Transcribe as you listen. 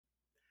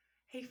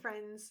Hey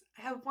friends,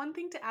 I have one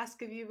thing to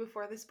ask of you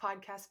before this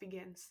podcast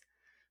begins.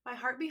 My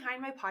heart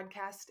behind my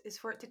podcast is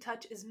for it to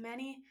touch as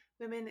many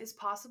women as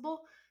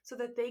possible so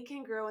that they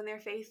can grow in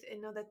their faith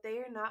and know that they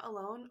are not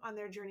alone on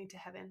their journey to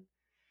heaven.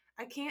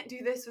 I can't do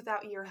this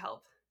without your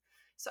help.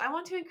 So I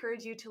want to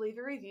encourage you to leave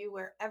a review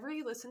wherever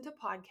you listen to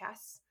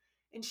podcasts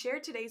and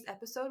share today's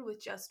episode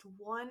with just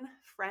one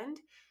friend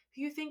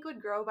who you think would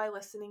grow by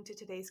listening to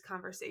today's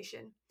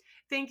conversation.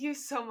 Thank you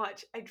so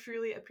much. I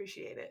truly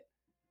appreciate it.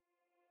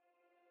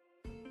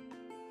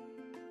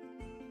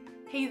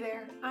 Hey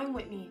there, I'm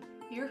Whitney,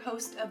 your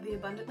host of the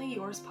Abundantly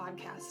Yours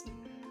podcast.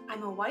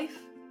 I'm a wife,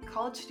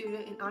 college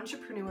student, and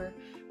entrepreneur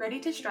ready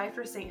to strive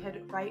for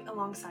sainthood right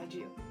alongside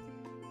you.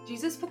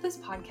 Jesus put this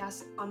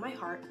podcast on my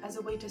heart as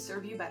a way to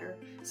serve you better,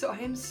 so I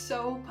am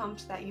so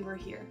pumped that you are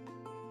here.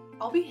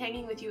 I'll be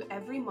hanging with you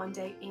every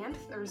Monday and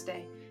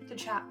Thursday to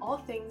chat all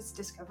things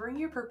discovering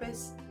your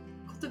purpose,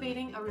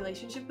 cultivating a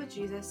relationship with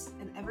Jesus,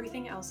 and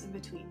everything else in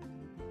between.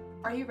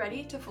 Are you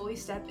ready to fully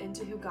step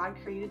into who God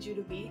created you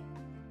to be?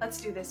 Let's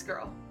do this,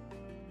 girl.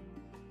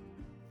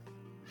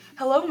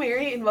 Hello,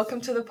 Mary, and welcome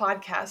to the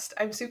podcast.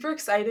 I'm super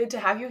excited to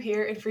have you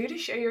here and for you to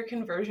share your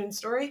conversion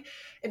story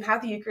and how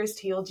the Eucharist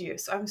healed you.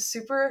 So I'm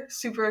super,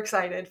 super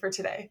excited for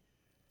today.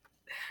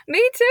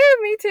 Me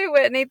too,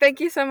 Whitney. Thank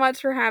you so much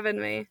for having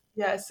me.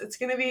 Yes, it's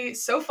going to be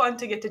so fun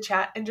to get to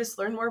chat and just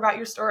learn more about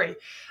your story.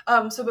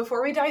 So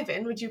before we dive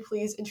in, would you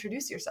please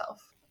introduce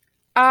yourself?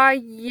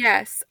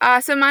 Yes.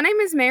 So my name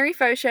is Mary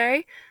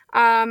Fauché.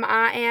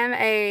 I am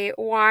a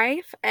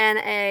wife and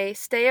a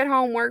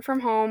stay-at-home,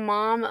 work-from-home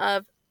mom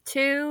of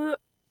two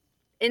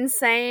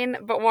insane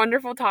but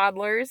wonderful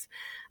toddlers,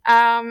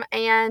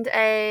 and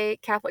a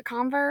Catholic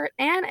convert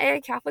and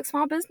a Catholic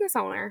small business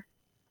owner.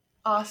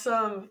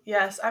 Awesome.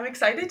 Yes, I'm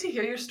excited to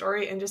hear your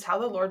story and just how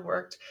the Lord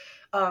worked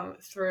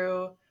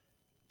through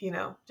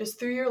just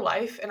through your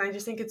life. And I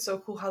just think it's so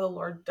cool how the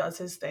Lord does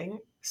his thing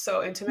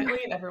so intimately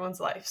in everyone's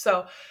life.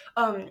 So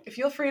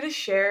feel free to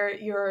share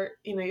your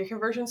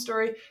conversion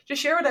story.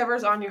 Just share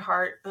whatever's on your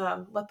heart.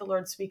 Let the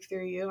Lord speak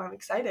through you. I'm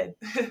excited.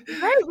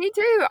 Great, me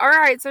too. All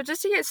right, so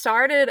just to get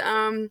started,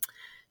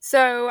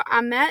 so I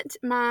met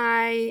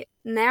my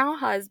now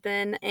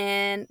husband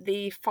in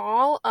the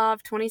fall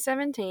of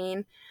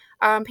 2017.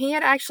 He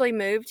had actually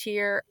moved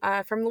here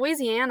from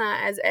Louisiana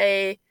as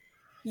a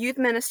youth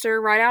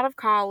minister right out of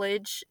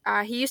college.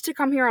 He used to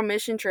come here on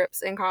mission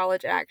trips in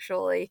college,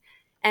 actually.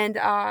 And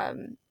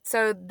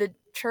so the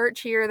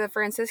church here, the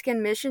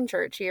Franciscan Mission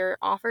Church here,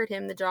 offered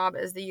him the job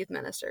as the youth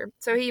minister.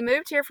 So he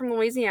moved here from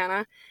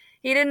Louisiana.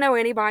 He didn't know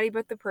anybody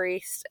but the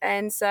priest.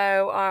 And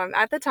so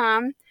at the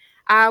time,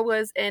 I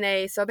was in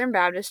a Southern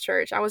Baptist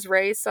church. I was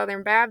raised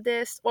Southern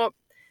Baptist. Well,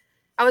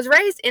 I was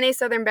raised in a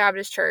Southern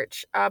Baptist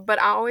church,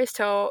 but I always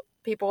tell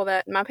people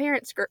that my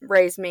parents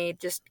raised me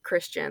just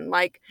Christian.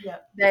 Like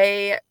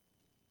Yeah.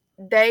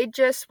 they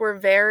just were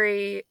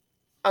very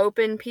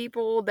open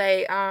people.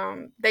 They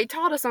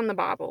taught us on the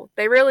Bible.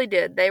 They really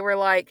did. They were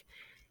like,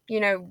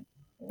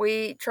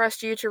 we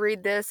trust you to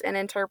read this and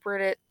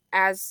interpret it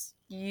as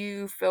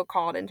you feel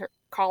called into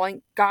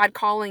calling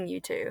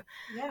you to.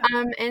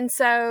 Yeah. And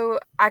so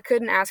I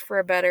couldn't ask for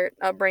a better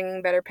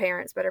upbringing, better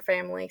parents, better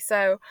family.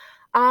 So,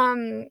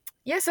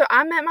 so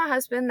I met my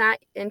husband that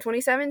in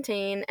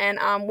 2017,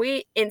 and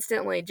we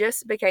instantly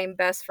just became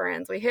best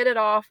friends. We hit it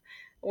off.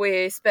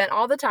 We spent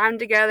all the time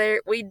together.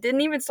 We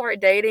didn't even start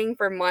dating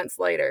for months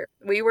later.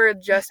 We were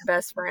just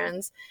best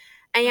friends.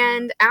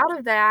 And out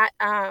of that,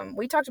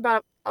 we talked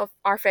about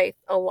our faith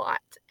a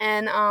lot.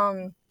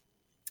 And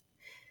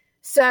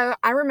so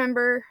I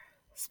remember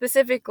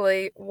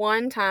specifically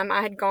one time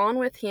I had gone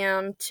with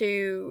him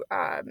to,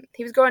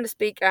 he was going to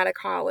speak at a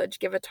college,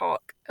 give a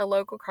talk, a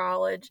local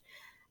college,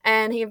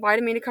 and he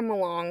invited me to come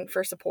along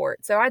for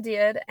support. So I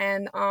did.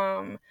 And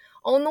on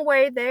the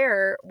way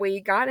there,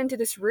 we got into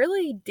this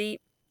really deep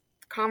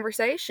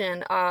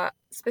conversation,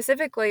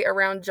 specifically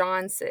around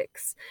John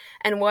 6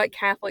 and what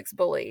Catholics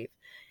believe.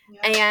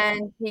 Yeah.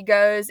 And he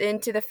goes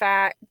into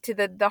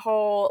the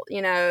whole,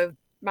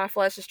 my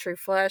flesh is true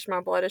flesh, my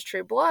blood is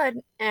true blood.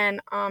 And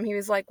he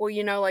was like,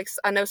 well, like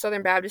I know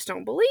Southern Baptists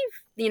don't believe,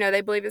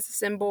 they believe it's a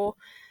symbol,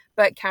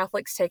 but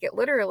Catholics take it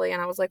literally. And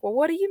I was like, well,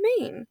 what do you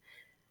mean?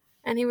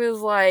 And he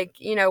was like,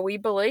 we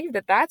believe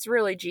that that's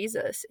really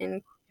Jesus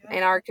in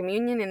our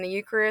communion, in the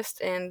Eucharist,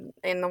 and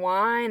in the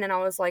wine. And I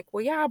was like,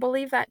 well, yeah, I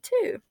believe that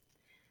too.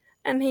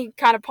 And he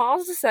kind of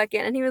paused a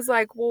second and he was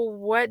like, well,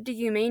 what do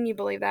you mean you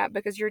believe that?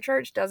 Because your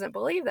church doesn't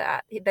believe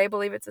that. They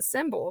believe it's a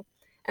symbol.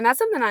 And that's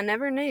something I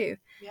never knew.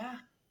 Yeah.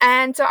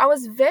 And so I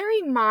was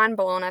very mind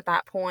blown at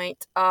that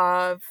point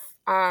of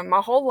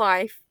my whole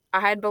life. I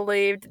had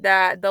believed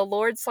that the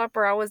Lord's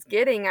Supper I was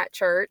getting at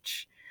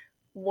church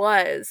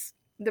was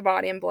the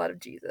body and blood of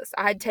Jesus.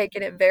 I had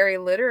taken it very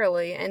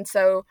literally. And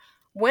so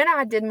when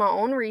I did my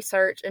own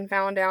research and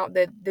found out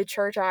that the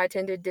church I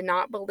attended did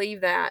not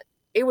believe that,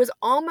 it was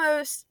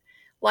almost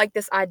like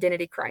this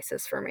identity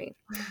crisis for me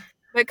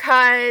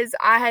because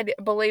I had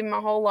believed my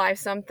whole life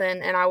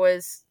something and I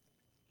was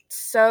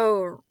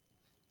so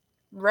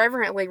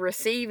reverently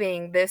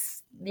receiving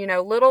this,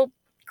 little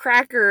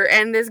cracker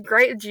and this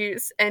grape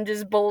juice and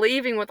just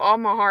believing with all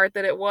my heart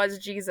that it was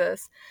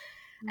Jesus.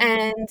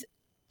 And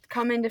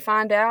coming to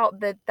find out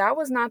that that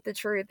was not the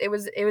truth. It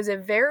was a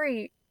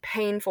very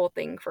painful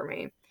thing for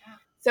me.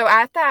 So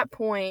at that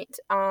point,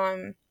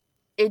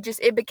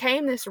 it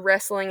became this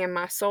wrestling in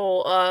my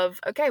soul of,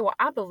 okay, well,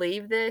 I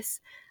believe this.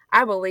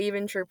 I believe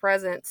in true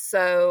presence.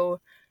 So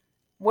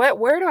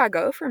where do I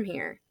go from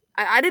here?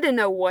 I didn't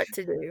know what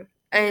to do.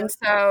 Yeah. And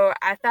so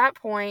at that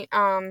point,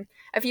 a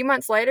few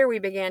months later, we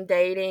began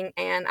dating,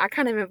 and I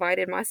kind of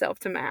invited myself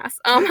to mass.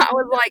 I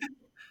was like,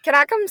 "Can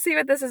I come see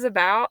what this is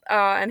about?"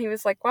 And he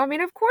was like, "Well, I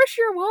mean, of course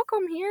you're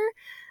welcome here."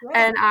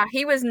 Yeah. And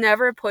he was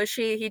never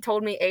pushy. He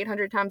told me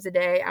 800 times a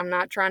day, "I'm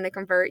not trying to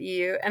convert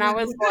you." And I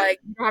was like,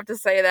 "You don't have to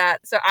say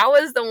that." So I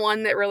was the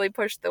one that really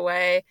pushed the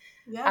way.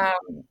 Yeah.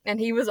 And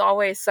he was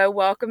always so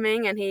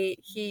welcoming, and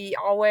he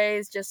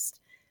always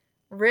just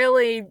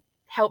really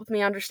helped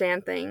me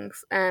understand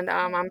things, and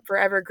I'm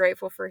forever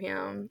grateful for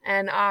him.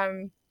 And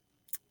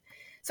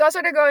so I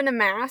started going to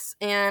mass,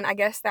 and I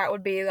guess that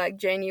would be like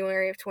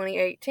January of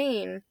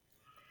 2018.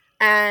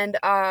 And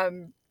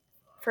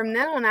from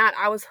then on out,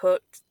 I was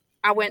hooked.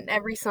 I went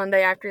every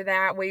Sunday after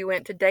that. We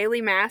went to daily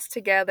mass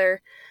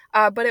together,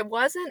 but it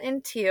wasn't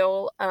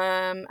until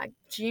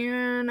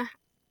June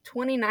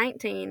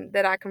 2019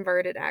 that I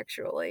converted,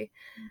 actually.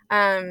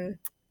 And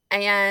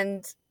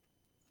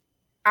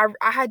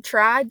I had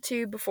tried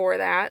to before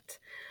that.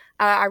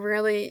 I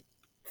really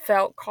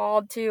felt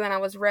called to, and I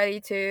was ready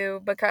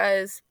to,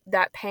 because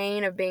that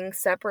pain of being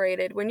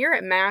separated, when you're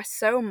at mass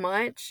so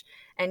much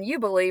and you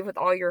believe with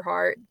all your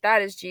heart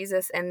that is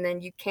Jesus, and then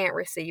you can't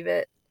receive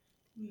it,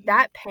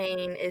 that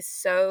pain is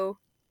so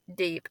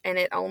deep, and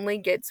it only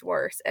gets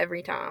worse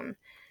every time.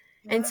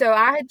 And so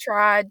I had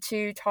tried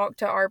to talk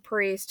to our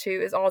priest, who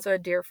is also a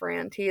dear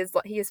friend. He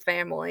is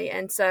family.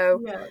 And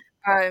so Yeah.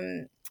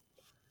 um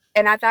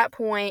and at that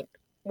point,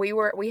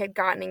 we had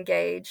gotten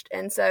engaged.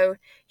 And so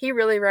he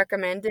really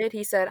recommended,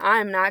 he said,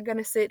 "I am not going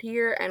to sit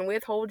here and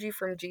withhold you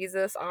from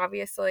Jesus."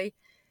 Obviously,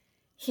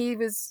 he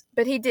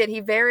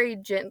very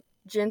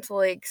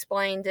gently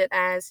explained it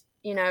as,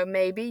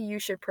 maybe you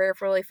should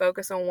prayerfully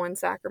focus on one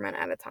sacrament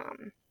at a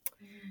time.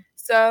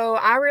 So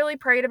I really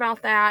prayed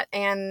about that,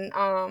 and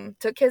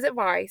took his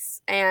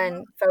advice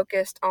and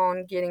focused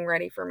on getting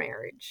ready for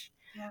marriage.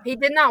 Yeah. He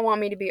did not want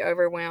me to be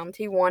overwhelmed.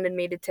 He wanted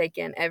me to take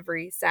in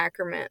every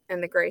sacrament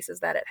and the graces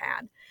that it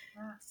had.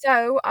 Yeah.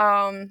 So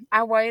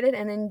I waited,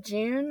 and in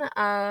June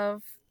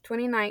of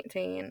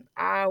 2019,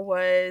 I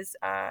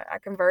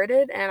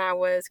converted, and I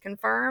was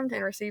confirmed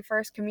and received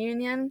First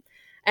Communion.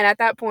 And at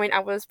that point, I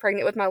was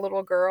pregnant with my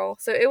little girl.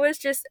 So it was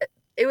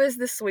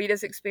the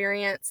sweetest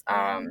experience.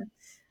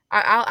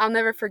 I'll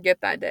never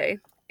forget that day.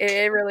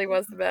 It really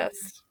was the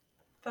best.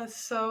 That's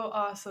so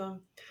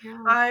awesome.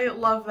 Yeah. I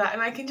love that.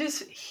 And I can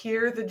just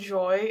hear the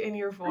joy in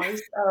your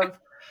voice of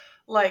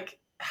like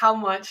how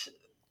much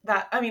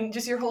that, I mean,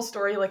 just your whole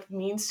story like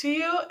means to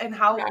you, and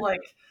how Yeah.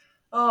 like,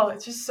 oh,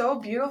 it's just so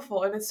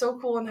beautiful. And it's so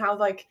cool. And how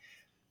like,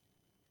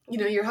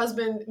 your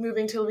husband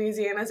moving to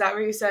Louisiana, is that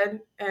where you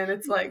said? And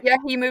it's like, Yeah,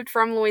 he moved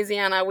from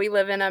Louisiana. We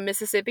live in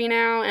Mississippi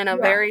now, in a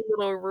yeah. very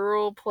little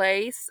rural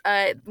place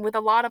with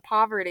a lot of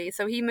poverty.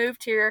 So he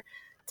moved here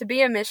to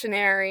be a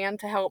missionary and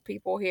to help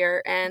people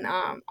here. And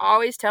I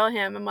always tell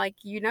him, I'm like,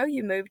 you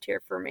moved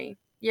here for me.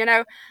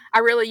 I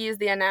really use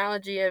the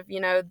analogy of,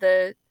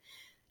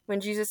 when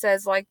Jesus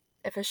says, like,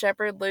 if a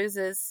shepherd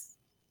loses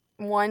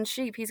one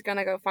sheep, he's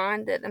gonna go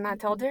find it. And I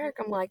tell Derek,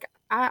 I'm like,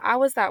 I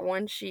was that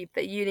one sheep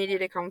that you needed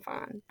to come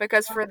find,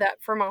 because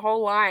for my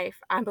whole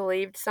life I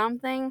believed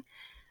something,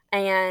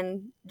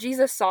 and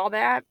Jesus saw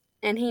that,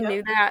 and he Yep.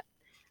 knew that,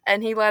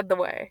 and he led the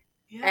way.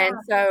 Yeah. And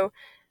so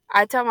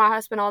I tell my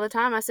husband all the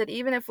time, I said,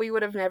 even if we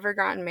would have never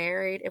gotten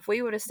married, if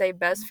we would have stayed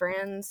best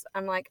friends,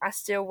 I'm like, I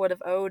still would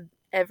have owed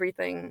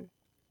everything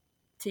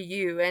to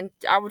you, and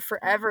I would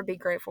forever be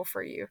grateful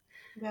for you.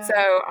 Yeah.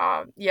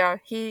 So yeah,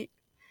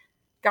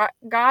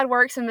 God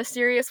works in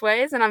mysterious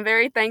ways, and I'm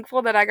very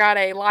thankful that I got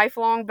a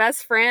lifelong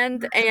best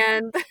friend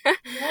and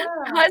Yeah.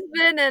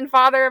 husband and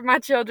father of my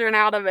children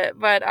out of it.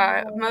 But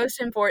Yeah.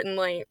 most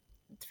importantly,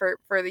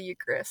 for the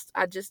Eucharist,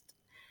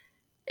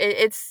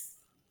 it's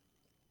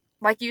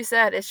like you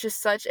said, it's just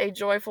such a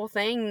joyful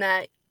thing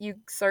that you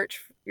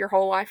search your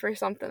whole life for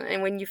something,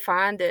 and when you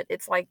find it,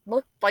 it's like,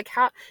 look, like,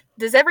 how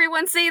does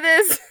everyone see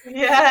this?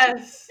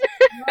 Yes.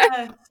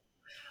 Yes.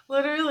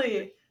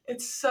 Literally.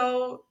 It's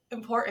so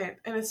important,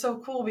 and it's so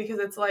cool because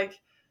it's like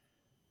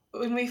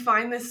when we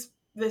find this,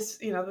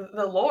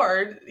 the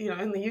Lord,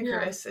 in the Yeah,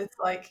 Eucharist, it's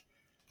like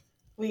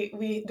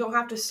we don't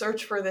have to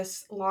search for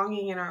this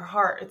longing in our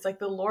heart. It's like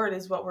the Lord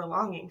is what we're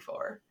longing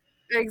for.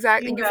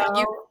 exactly. You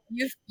know?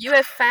 You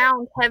have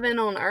found heaven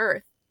on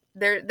earth.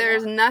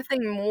 There's Yeah,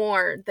 nothing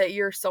more that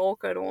your soul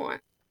could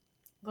want.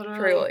 literally.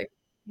 Truly.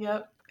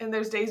 Yep. And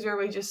there's days where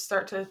we just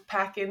start to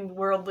pack in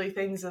worldly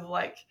things of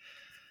like,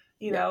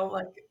 Yeah.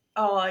 like,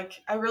 oh, like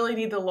I really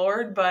need the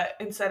Lord, but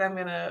instead I'm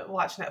gonna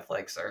watch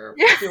Netflix or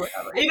Yeah. do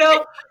whatever.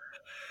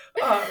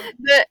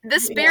 The Yeah.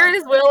 spirit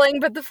is willing,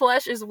 but the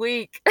flesh is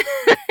weak.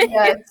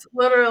 Yes,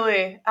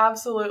 literally,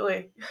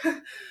 absolutely.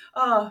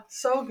 Oh,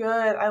 so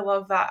good. I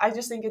love that. I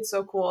just think it's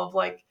so cool of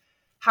like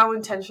how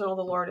intentional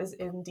the Lord is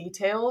in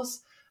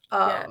details.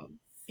 Yeah.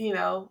 You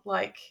know,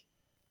 like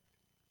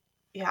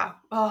yeah.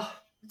 Oh,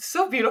 it's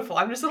so beautiful.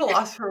 I'm just at a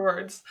loss for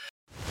words.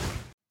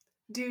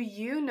 Do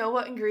you know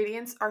what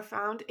ingredients are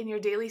found in your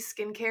daily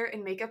skincare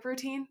and makeup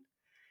routine?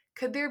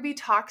 Could there be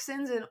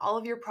toxins in all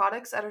of your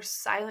products that are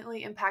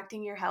silently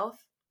impacting your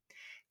health?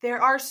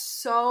 There are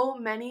so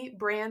many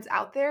brands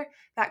out there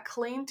that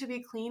claim to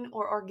be clean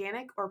or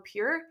organic or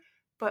pure,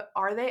 but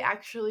are they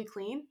actually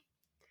clean?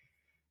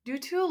 Due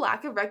to a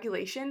lack of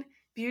regulation,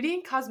 beauty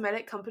and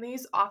cosmetic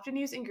companies often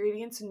use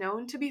ingredients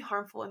known to be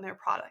harmful in their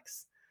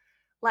products.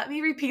 Let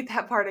me repeat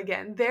that part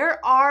again.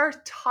 There are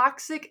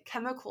toxic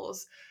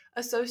chemicals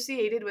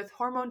associated with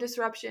hormone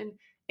disruption,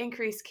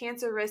 increased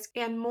cancer risk,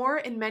 and more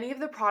in many of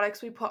the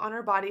products we put on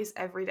our bodies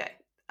every day.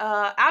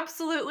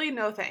 Absolutely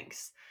no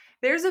thanks.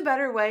 There's a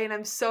better way, and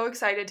I'm so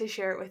excited to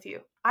share it with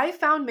you. I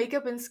found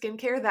makeup and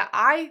skincare that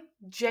I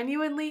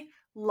genuinely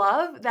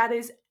love that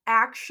is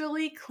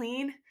actually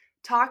clean,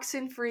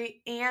 toxin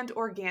free, and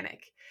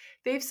organic.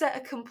 They've set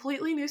a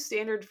completely new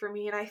standard for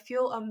me, and I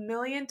feel a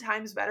million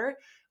times better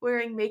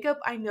wearing makeup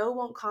I know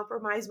won't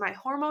compromise my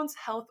hormones,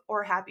 health,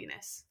 or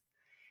happiness.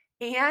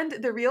 And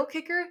the real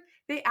kicker,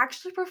 they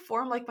actually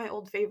perform like my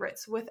old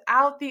favorites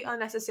without the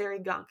unnecessary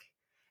gunk.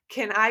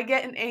 Can I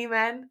get an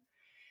amen?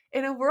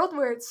 In a world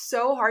where it's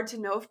so hard to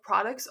know if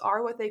products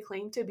are what they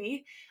claim to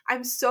be,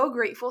 I'm so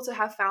grateful to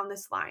have found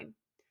this line.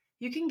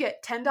 You can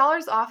get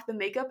 $10 off the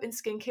makeup and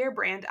skincare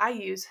brand I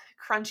use,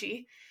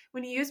 Crunchy,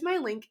 when you use my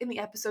link in the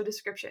episode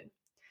description.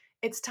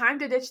 It's time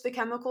to ditch the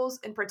chemicals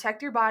and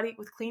protect your body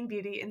with clean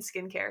beauty and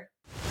skincare.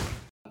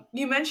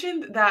 You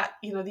mentioned that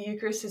the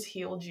Eucharist has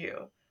healed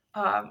you.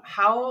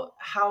 How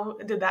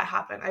did that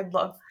happen? I'd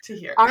love to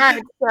hear. All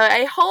right, so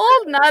a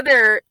whole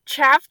nother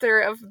chapter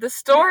of the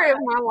story Yeah. of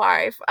my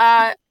life.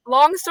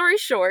 Long story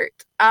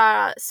short,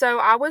 so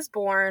I was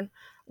born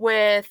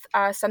with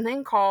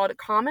something called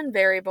common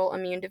variable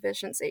immune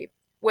deficiency,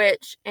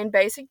 which in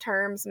basic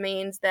terms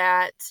means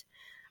that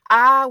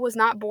I was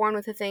not born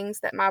with the things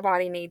that my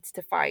body needs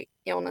to fight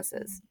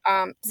illnesses.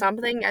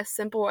 Something as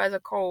simple as a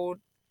cold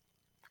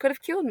could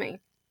have killed me.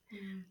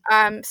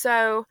 Mm.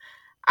 So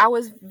I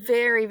was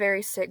very,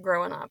 very sick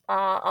growing up.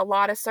 A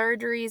lot of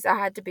surgeries. I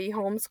had to be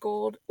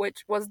homeschooled,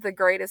 which was the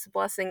greatest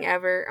blessing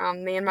ever.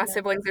 Me and my Yeah.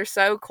 siblings are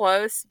so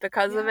close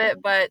because of Yeah.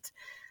 it. But,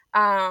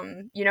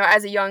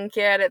 as a young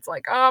kid, it's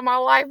like, oh, my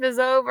life is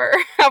over.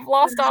 I've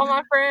lost all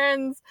my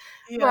friends.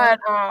 Yeah.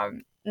 But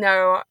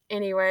no,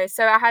 anyway,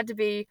 so I had to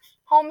be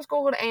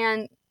homeschooled,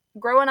 and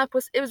growing up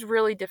was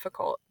really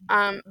difficult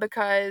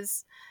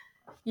because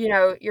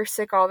you're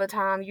sick all the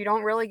time. You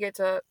don't really get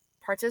to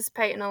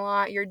participate in a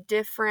lot. You're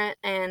different.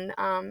 And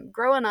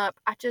growing up,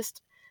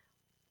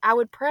 I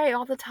would pray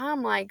all the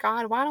time, like,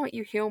 God, why don't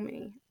you heal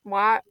me?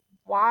 Why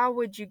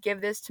would you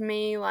give this to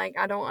me? Like,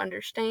 I don't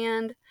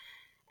understand.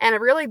 And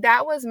really,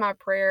 that was my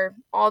prayer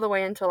all the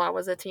way until I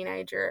was a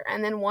teenager.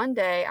 And then one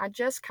day, I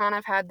just kind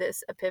of had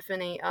this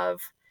epiphany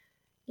of,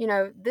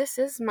 this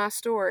is my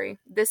story.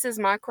 This is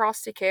my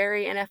cross to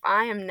carry. And if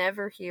I am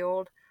never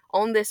healed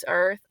on this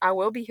earth, I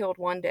will be healed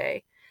one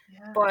day.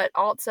 Yeah. But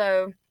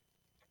also,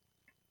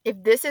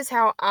 if this is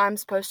how I'm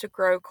supposed to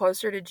grow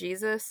closer to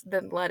Jesus,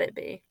 then let it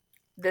be.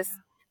 This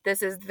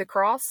this is the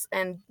cross,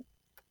 and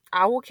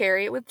I will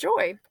carry it with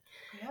joy.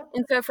 Yeah.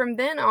 And so from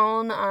then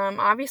on,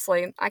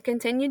 obviously, I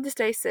continued to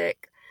stay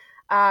sick.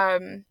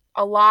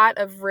 A lot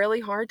of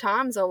really hard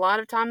times, a lot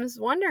of times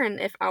wondering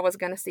if I was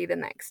going to see the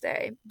next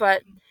day.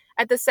 But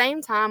at the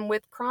same time,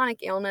 with chronic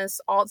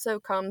illness also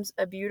comes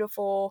a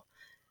beautiful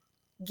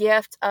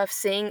gift of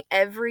seeing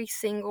every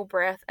single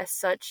breath as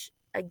such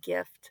a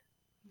gift.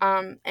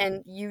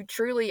 And you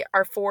truly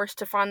are forced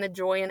to find the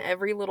joy in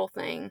every little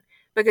thing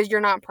because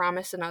you're not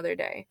promised another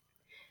day.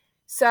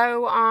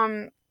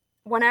 So,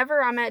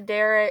 whenever I met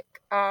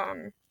Derek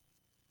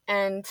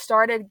and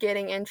started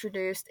getting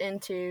introduced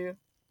into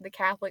the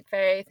Catholic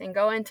faith and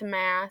going to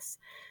Mass,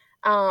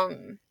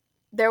 um,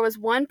 there was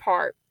one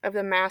part of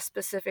the Mass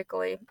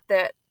specifically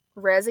that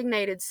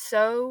resonated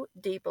so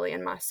deeply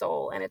in my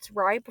soul, and it's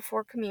right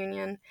before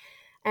communion.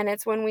 And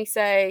it's when we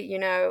say,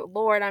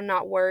 Lord, I'm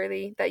not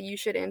worthy that you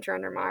should enter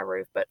under my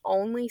roof, but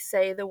only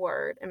say the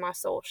word and my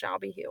soul shall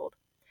be healed.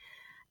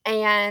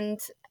 And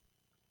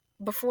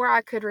before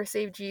I could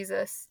receive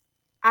Jesus,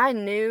 I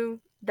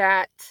knew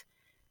that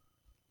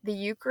the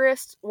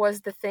Eucharist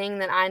was the thing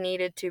that I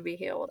needed to be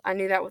healed. I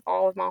knew that with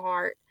all of my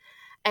heart.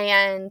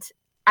 And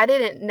I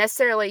didn't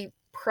necessarily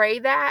pray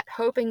that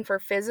hoping for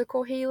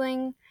physical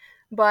healing,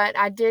 but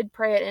I did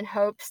pray it in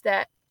hopes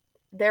that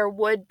there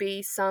would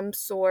be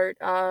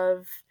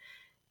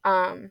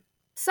um,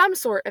 some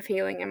sort of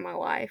healing in my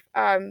life,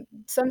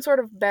 some sort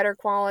of better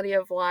quality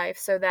of life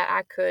so that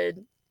I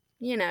could,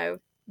 you know,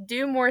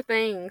 do more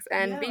things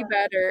and Yeah. be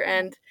better.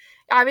 And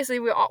obviously,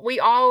 we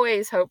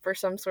always hope for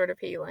some sort of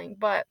healing,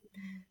 but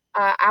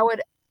I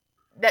would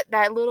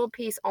that little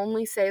piece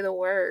only say the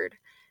word.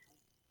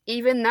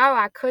 even though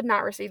I could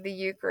not receive the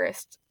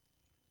Eucharist,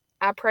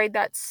 I prayed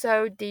that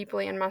so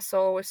deeply in my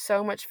soul with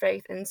so much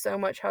faith and so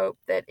much hope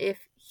that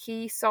if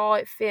he saw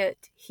it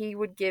fit, he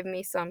would give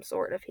me some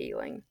sort of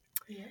healing.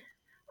 Yeah.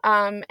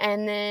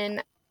 And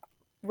then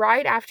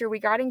right after we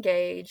got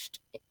engaged,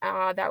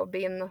 that would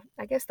be in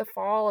the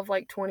fall of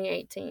like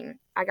 2018,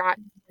 I got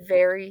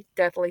very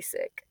deathly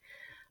sick.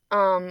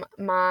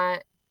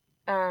 My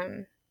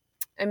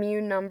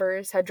immune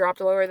numbers had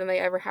dropped lower than they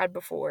ever had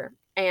before,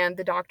 and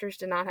the doctors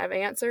did not have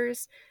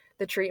answers.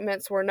 The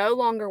treatments were no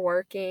longer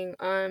working,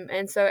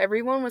 and so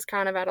everyone was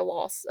kind of at a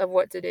loss of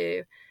what to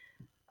do.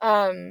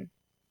 And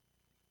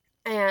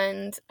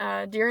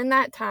during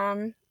that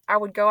time, I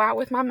would go out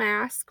with my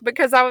mask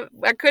because I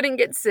couldn't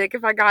get sick.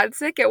 If I got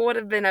sick, it would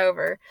have been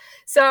over.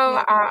 So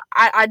Yeah.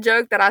 I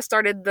joked that I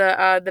started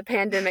the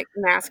pandemic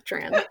mask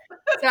trend.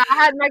 So I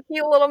had my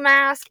cute little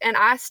mask, and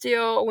I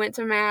still went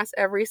to mass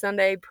every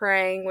Sunday,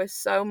 praying with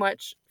so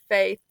much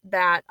faith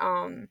that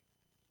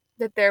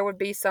that there would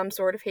be some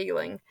sort of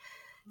healing.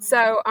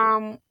 So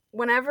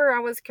whenever I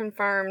was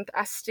confirmed,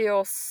 I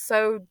still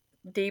so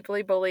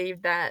deeply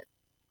believed that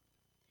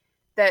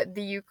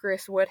the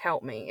Eucharist would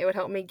help me. It would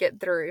help me get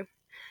through.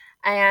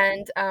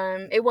 And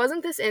it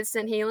wasn't this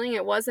instant healing.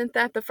 It wasn't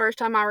that the first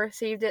time I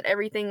received it,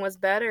 everything was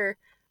better.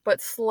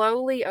 But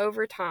slowly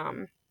over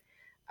time,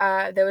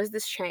 there was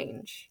this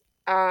change.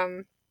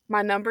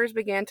 My numbers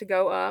began to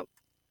go up.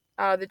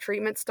 The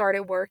treatment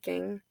started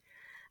working.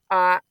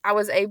 I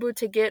was able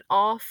to get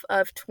off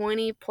of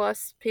 20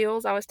 plus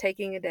pills I was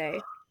taking a day.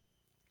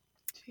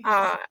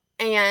 Jeez.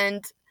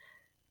 And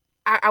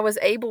I was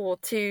able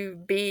to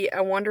be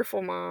a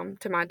wonderful mom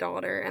to my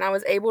daughter, and I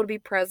was able to be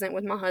present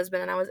with my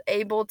husband, and I was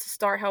able to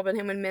start helping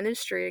him in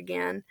ministry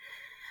again.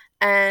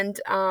 And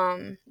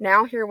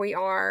now here we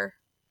are,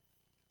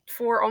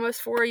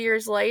 almost 4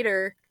 years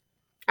later.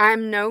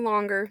 I'm no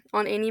longer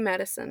on any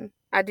medicine.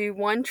 I do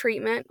one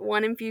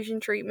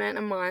infusion treatment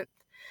a month,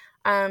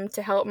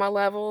 to help my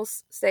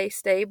levels stay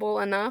stable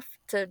enough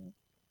to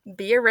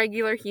be a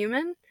regular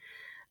human.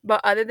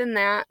 But other than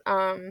that,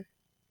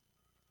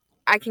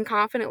 I can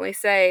confidently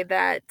say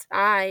that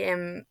I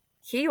am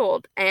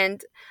healed,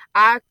 and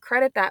I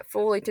credit that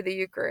fully to the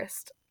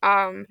Eucharist.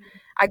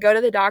 I go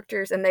to the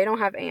doctors and they don't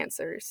have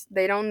answers.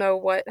 They don't know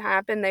what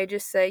happened. They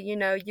just say,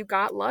 you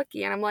got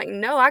lucky. And I'm like,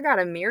 no, I got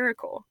a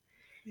miracle.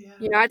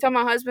 Yeah. I tell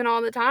my husband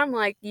all the time,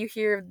 like, you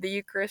hear the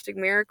Eucharistic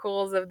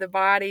miracles of the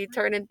body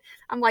turning.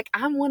 I'm like,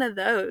 I'm one of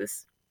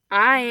those.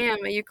 I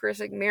am a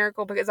Eucharistic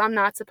miracle because I'm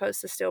not supposed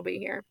to still be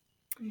here.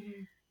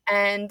 Mm-hmm.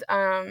 And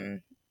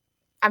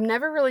I've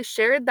never really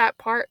shared that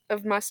part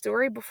of my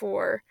story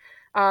before.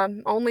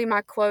 Only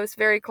my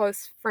very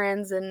close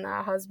friends and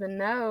husband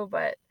know,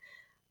 but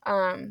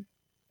and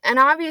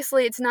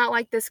obviously it's not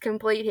like this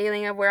complete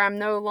healing of where I'm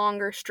no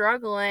longer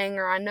struggling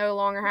or I no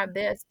longer have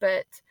this,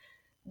 but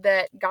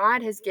that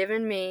God has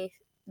given me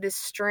this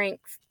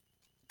strength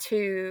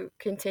to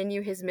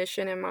continue his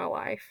mission in my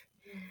life.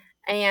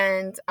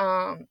 And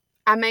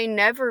I may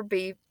never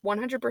be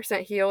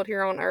 100% healed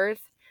here on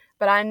earth,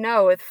 but I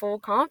know with full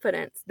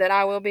confidence that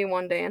I will be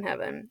one day in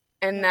heaven,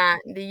 and that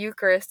the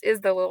Eucharist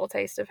is the little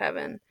taste of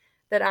heaven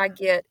that I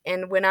get.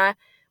 And when I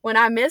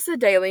miss a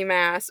daily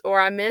mass, or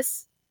I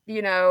miss,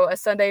 a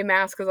Sunday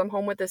mass because I'm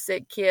home with a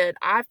sick kid,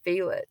 I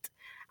feel it.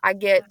 I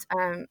get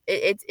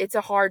it's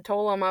a hard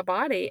toll on my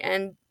body.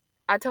 And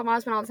I tell my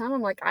husband all the time,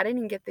 I'm like, I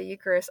didn't get the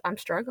Eucharist. I'm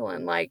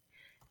struggling. Like,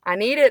 I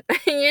need it,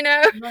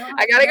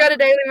 I gotta go to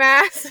daily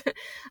mass.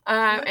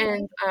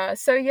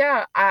 So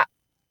yeah,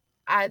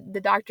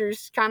 the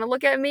doctors kind of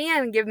look at me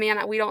and give me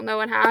we don't know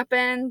what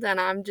happened, and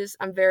I'm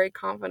very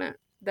confident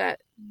that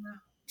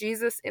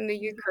Jesus in the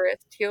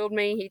Eucharist healed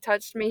me. He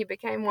touched me. He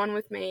became one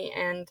with me,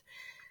 and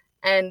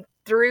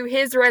through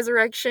his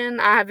resurrection,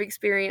 I have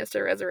experienced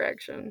a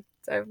resurrection.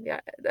 So yeah,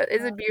 that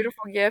is a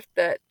beautiful gift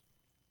that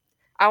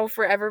I will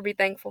forever be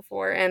thankful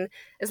for. And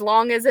as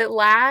long as it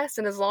lasts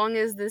and as long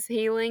as this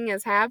healing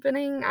is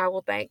happening, I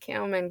will thank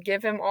him and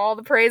give him all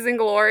the praise and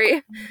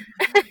glory.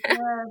 Yes.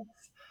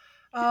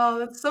 Oh,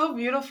 that's so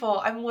beautiful.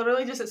 I'm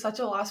literally just at such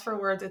a loss for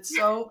words. It's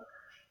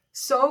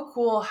so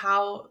cool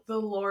how the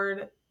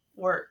Lord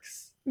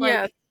works.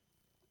 Yeah. Like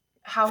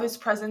how his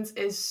presence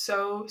is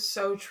so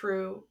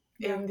true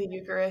Yeah. in the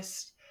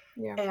Eucharist.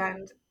 Yeah.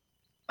 And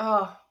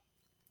oh,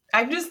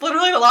 I'm just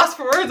literally at a loss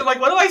for words. I'm like,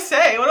 what do I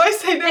say? What do I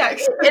say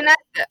next? And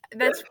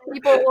that's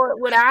people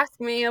would ask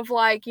me of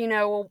like,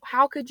 well,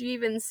 how could you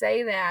even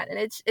say that? And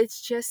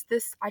it's just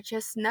this, I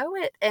just know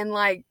it. And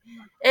like,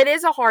 it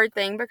is a hard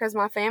thing because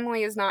my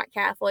family is not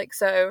Catholic.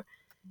 So,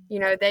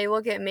 they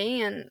look at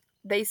me and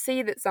they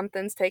see that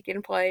something's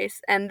taking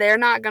place and they're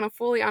not going to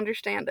fully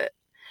understand it.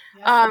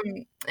 Yeah.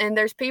 And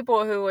there's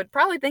people who would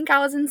probably think I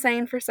was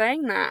insane for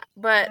saying that,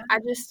 but Yeah.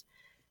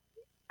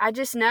 I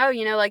just know,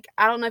 like,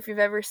 I don't know if you've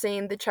ever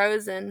seen The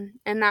Chosen,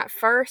 in that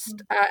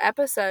first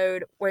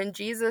episode when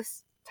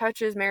Jesus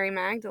touches Mary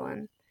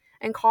Magdalene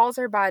and calls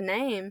her by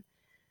name.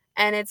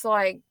 And it's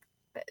like,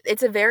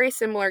 it's a very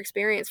similar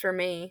experience for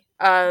me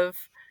of,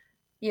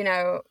 you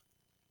know,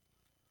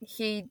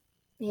 he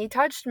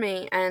touched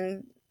me,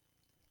 and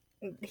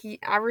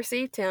I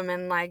received him,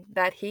 and like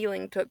that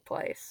healing took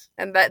place,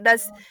 and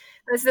that's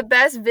the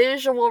best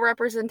visual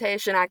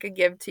representation I could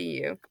give to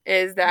you,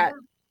 is that,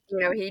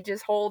 Yeah. he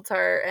just holds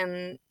her,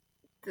 and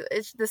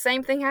it's the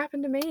same thing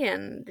happened to me,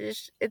 and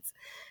it's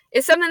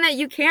something that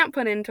you can't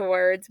put into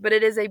words, but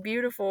it is a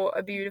beautiful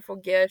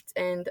gift,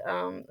 and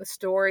a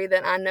story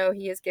that I know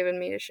he has given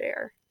me to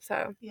share.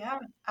 So Yeah,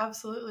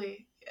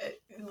 absolutely.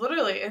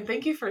 Literally, and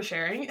thank you for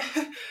sharing.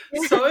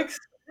 So it's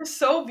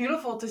so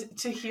beautiful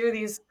to hear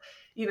these,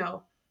 you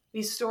know,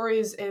 these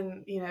stories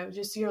in,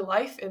 just your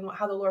life and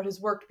how the Lord has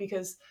worked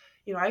because,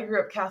 I grew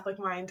up Catholic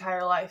my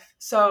entire life.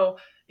 So,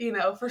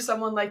 for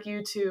someone like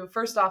you to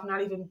first off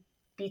not even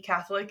be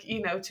Catholic,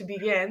 to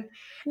begin,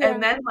 and yeah,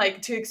 then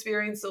like to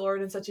experience the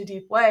Lord in such a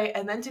deep way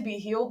and then to be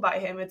healed by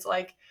him, it's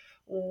like,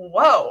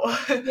 whoa.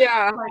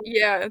 yeah, Like,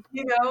 yeah.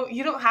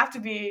 you don't have to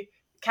be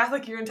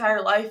Catholic your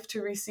entire life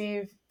to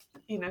receive,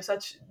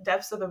 such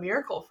depths of a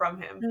miracle from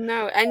him.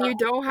 No, and you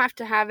don't have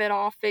to have it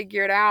all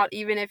figured out,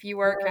 even if you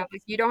were Catholic.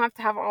 Yes. You don't have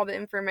to have all the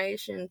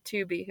information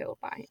to be healed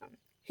by him.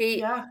 He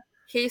Yeah.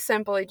 he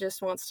simply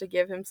just wants to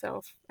give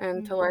himself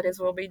and to let Mhm. his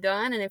will be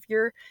done. And if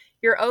you're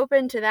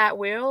open to that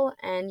will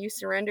and you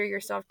surrender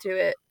yourself to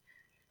it,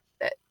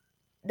 that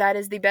that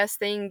is the best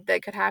thing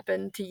that could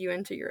happen to you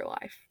and to your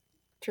life.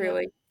 Yep.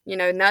 Truly.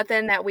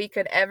 Nothing that we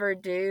could ever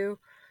do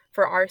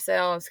for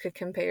ourselves could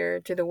compare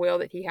to the will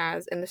that he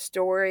has and the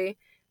story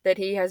that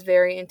he has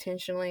very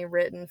intentionally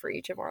written for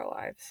each of our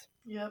lives.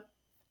 Yep.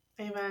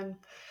 Amen.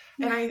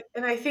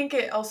 And I think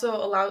it also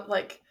allowed,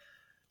 like,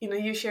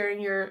 you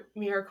sharing your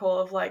miracle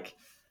of, like,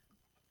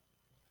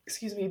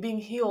 excuse me, being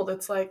healed.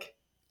 It's like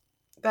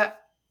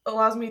that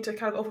allows me to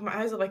kind of open my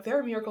eyes of, like, there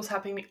are miracles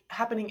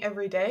happening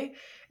every day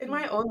in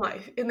my own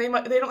life, and they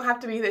don't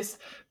have to be this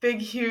big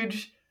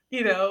huge,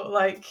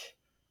 like,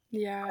 I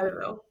Yeah. don't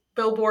know,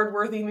 billboard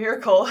worthy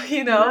miracle.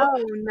 No,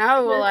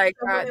 no, There's like,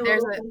 so many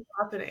little things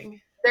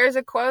happening. there's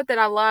a quote that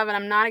I love, and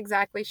I'm not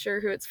exactly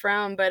sure who it's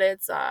from, but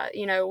it's,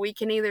 we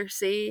can either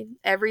see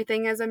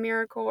everything as a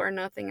miracle or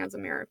nothing as a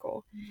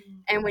miracle.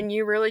 Mhm. And when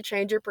you really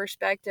change your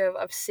perspective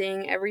of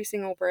seeing every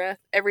single breath,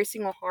 every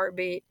single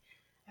heartbeat,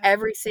 Yeah.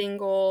 every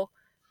single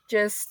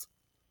just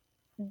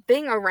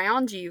thing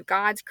around you,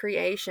 God's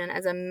creation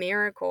as a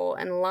miracle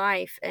and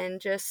life,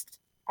 and just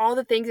all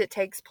the things it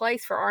takes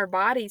place for our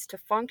bodies to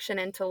function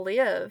and to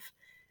live,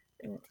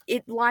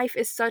 life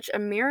is such a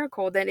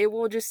miracle that it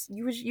will just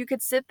you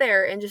could sit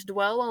there and just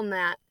dwell on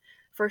that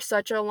for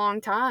such a long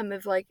time.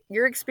 Of like,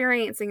 you're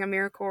experiencing a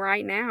miracle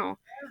right now.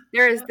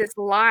 There is Yeah. this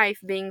life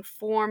being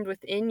formed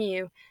within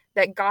you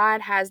that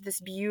God has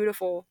this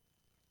beautiful,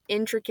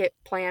 intricate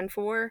plan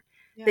for,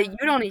 that Yeah.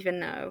 you don't even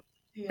know,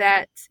 Yeah.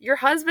 that your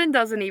husband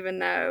doesn't even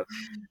know,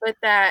 but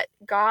that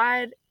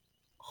God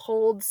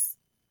holds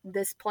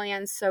this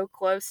plan so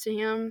close to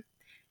him.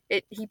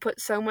 He put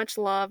so much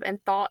love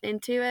and thought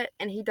into it,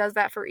 and he does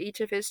that for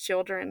each of his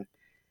children.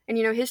 And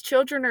his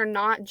children are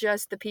not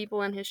just the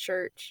people in his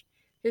church.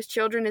 His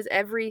children is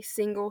every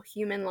single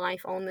human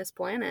life on this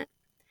planet.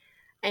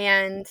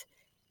 And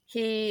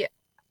he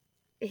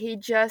he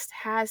just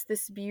has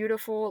this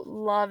beautiful,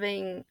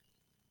 loving,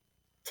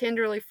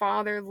 tenderly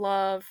father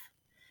love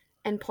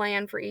and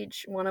plan for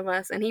each one of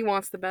us, and he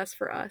wants the best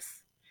for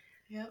us.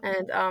 Yep.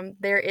 And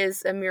there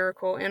is a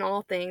miracle in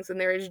all things, and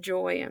there is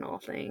joy in all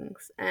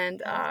things.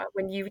 And Yeah.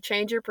 when you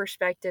change your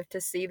perspective to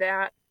see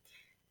that,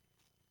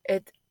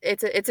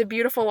 it's a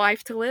beautiful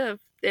life to live.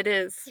 It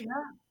is. Yeah.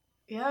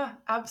 Yeah,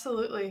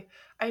 absolutely.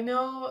 I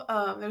know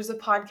there's a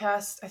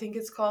podcast, I think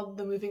it's called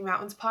the Moving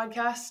Mountains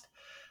podcast.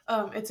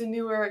 It's a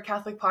newer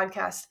Catholic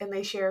podcast, and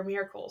they share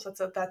miracles.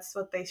 That's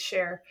what they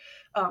share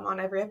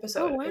on every Oh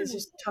episode, is wow.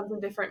 just tons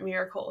of different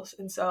miracles.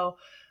 And so,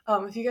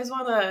 if you guys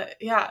want to,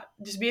 yeah,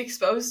 just be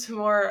exposed to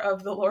more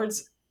of the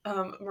Lord's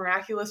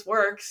miraculous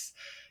works,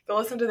 go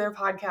listen to their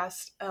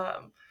podcast.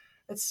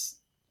 It's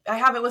I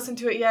haven't listened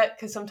to it yet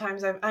because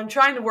sometimes I'm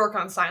trying to work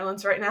on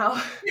silence right now.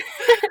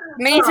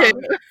 Me too.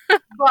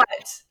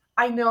 But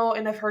I know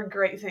and I've heard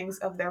great things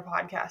of their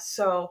podcast.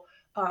 So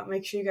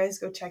make sure you guys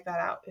go check that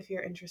out if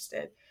you're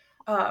interested.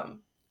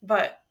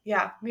 But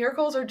yeah,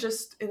 miracles are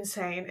just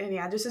insane. And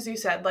yeah, just as you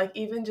said, like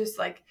even just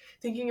like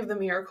thinking of the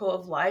miracle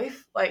of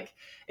life, like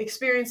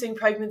experiencing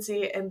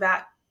pregnancy and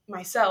that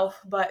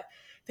myself, but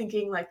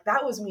thinking like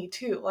that was me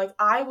too. Like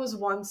I was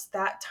once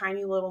that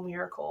tiny little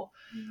miracle.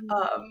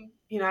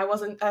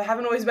 I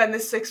haven't always been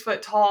this 6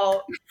 foot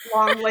tall,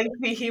 long,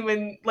 lengthy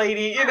human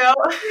lady,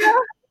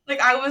 like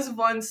I was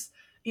once,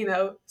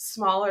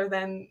 smaller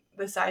than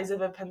the size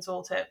of a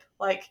pencil tip.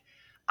 Like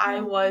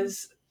I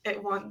was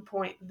at one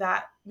point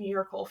that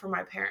miracle for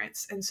my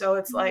parents. And so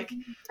it's like,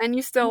 And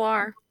you still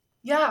are.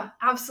 yeah,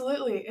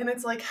 absolutely. And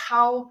it's like,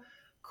 how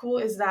cool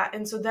is that?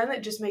 And so then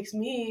it just makes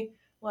me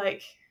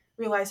like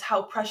realize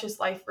how precious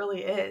life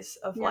really is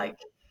of Yeah. like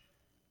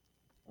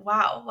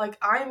wow, like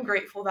I'm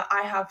grateful that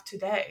I have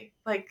today.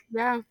 Like,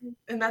 Yeah.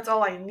 and that's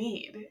all I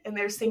need. And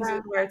there's things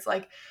Yeah. where it's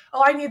like,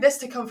 oh, I need this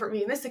to comfort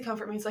me and this to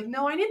comfort me. It's like,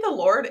 no, I need the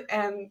Lord,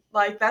 and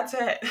like that's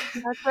it.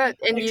 That's it.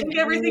 And Like take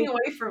everything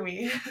away from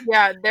me.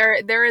 yeah,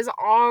 there is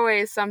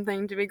always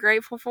something to be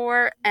grateful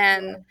for,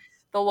 and Yeah,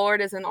 the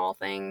Lord is in all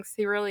things.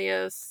 He really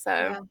is. So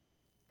yeah,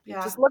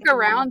 yeah. just look Amen.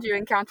 around you,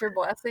 encounter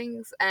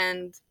blessings,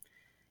 and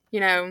you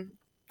know,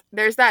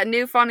 there's that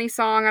new funny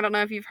song. I don't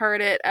know if you've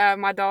heard it.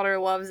 My daughter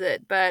loves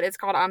it, but it's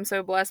called "I'm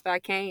So Blessed" by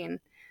Kane.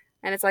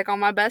 And it's like, on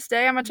my best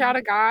day, I'm a child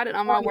of God, and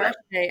on Oh, my yep, worst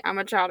day, I'm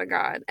a child of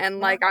God. And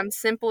yep, like, I'm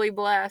simply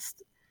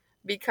blessed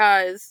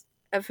because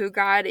of who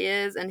God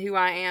is and who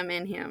I am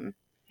in Him.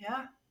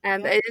 yeah,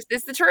 And yep,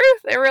 it's the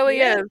truth. It really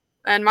yeah, is.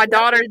 And my yep.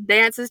 daughter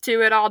dances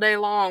to it all day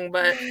long,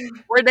 but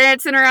we're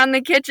dancing around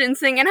the kitchen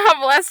singing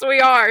how blessed we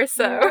are.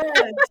 So,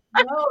 Yes,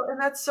 no, and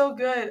that's so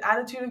good.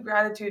 Attitude of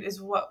gratitude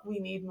is what we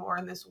need more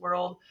in this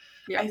world.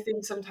 yeah. I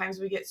think sometimes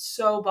we get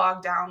so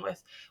bogged down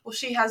with, well,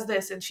 she has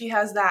this and she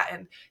has that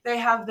and they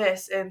have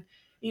this and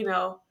you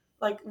know,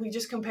 like we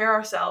just compare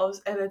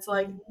ourselves and it's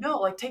like, no,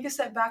 like take a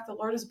step back. The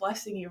Lord is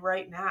blessing you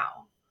right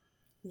now.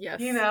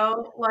 You Yes.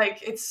 know,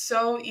 like it's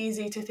so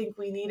easy to think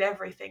we need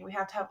everything. We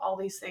have to have all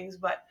these things,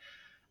 but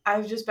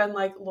I've just been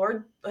like,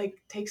 Lord,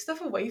 like take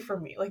stuff away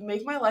from me. Like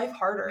make my life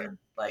harder.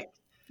 Like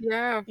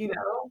Yeah. you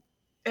know?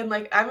 And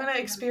like I'm gonna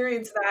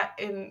experience that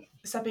in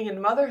stepping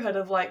into motherhood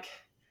of like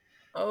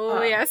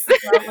Oh, yes.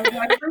 like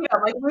my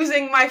freedom, like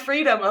losing my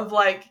freedom of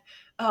like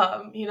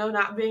you know,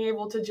 not being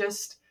able to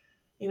just,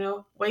 you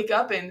know, wake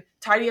up and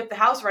tidy up the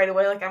house right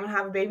away. Like I'm gonna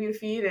have a baby to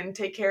feed and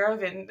take care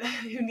of and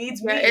who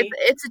needs Yeah, me.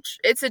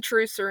 it's a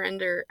true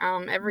surrender.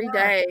 Every Yeah,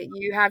 day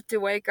you have to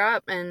wake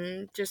up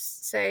and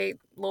just say,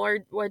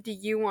 Lord, what do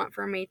you want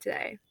from me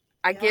today?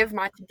 I yeah, give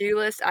my to-do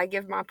list, I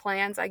give my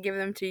plans, I give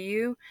them to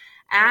you.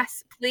 yeah,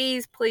 Ask,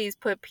 please, please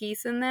put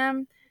peace in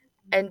them,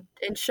 and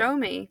show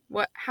me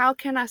how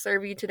can I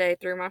serve you today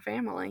through my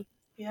family.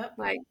 yep,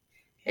 Like,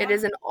 it yeah,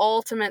 is an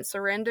ultimate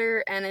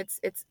surrender, and it's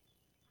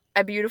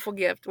a beautiful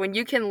gift when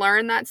you can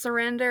learn that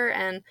surrender.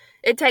 And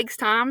it takes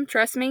time,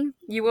 trust me,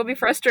 you will be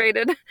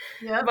frustrated.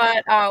 yep,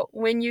 But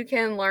when you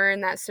can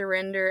learn that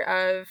surrender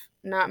of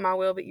not my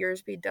will but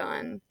yours be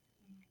done,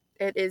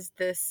 it is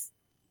this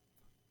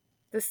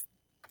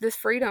this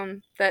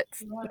freedom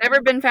that's yeah,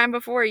 never been found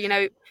before.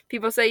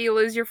 People say you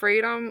lose your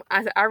freedom.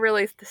 I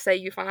really say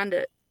you find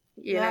it,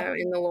 yeah,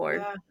 in the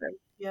Lord. yeah,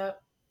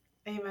 yep.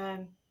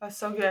 Amen. That's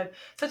so good.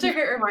 Such a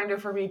great reminder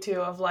for me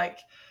too of like,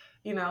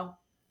 you know,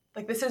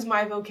 like this is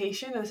my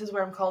vocation. This is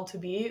where I'm called to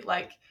be.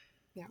 Like,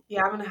 Yeah.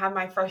 yeah, I'm gonna have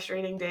my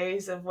frustrating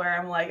days of where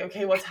I'm like,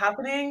 okay, what's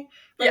happening?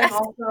 But I'm Yes.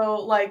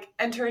 also like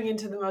entering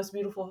into the most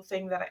beautiful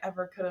thing that I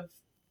ever could have.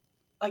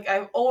 Like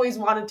I've always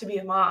wanted to be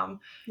a mom.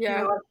 You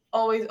Yeah. know, I've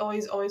always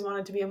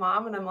wanted to be a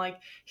mom, and I'm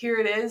like, here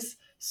it is,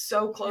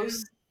 so Yeah.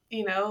 close.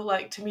 You know,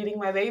 like to meeting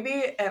my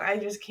baby, and I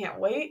just can't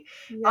wait.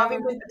 Yeah.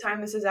 Obviously, at the time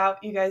this is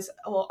out, you guys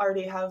will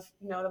already have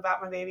known about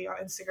my baby on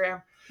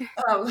Instagram.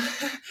 Um,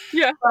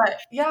 Yeah. but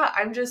yeah,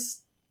 I'm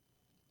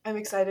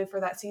excited for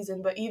that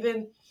season. But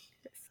even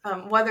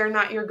whether or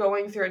not you're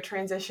going through a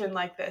transition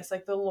like this,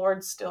 like the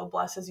Lord still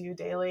blesses you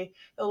daily.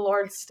 The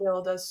Lord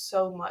still does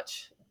so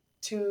much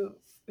to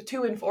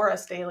and for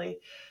us daily.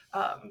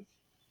 Um,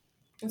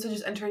 and so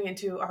just entering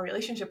into our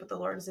relationship with the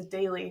Lord is a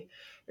daily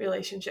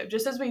relationship,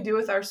 just as we do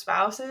with our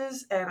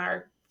spouses and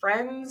our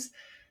friends,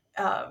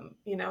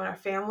 you know, and our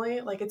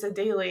family. Like it's a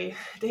daily,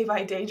 day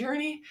by day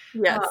journey.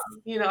 Yes.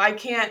 You know, I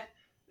can't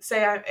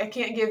say I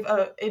can't give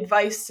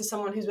advice to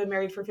someone who's been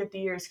married for 50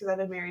 years because I've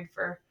been married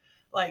for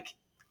like,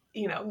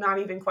 you know, not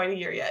even quite a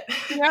year yet.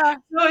 Yeah.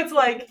 So it's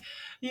like,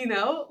 you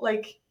know,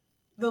 like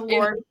the And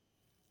Lord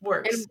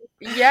works.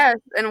 yes,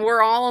 and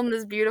we're all on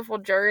this beautiful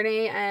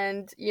journey,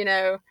 and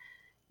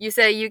you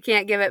say you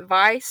can't give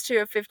advice to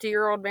a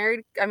 50-year-old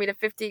a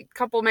 50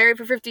 couple married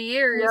for 50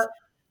 years, Yep.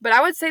 but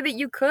I would say that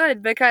you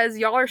could, because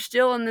y'all are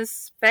still in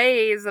this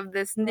phase of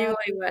this Yeah.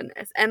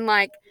 newlywedness. And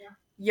like,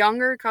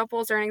 younger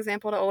couples are an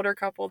example to older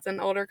couples, and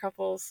older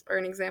couples are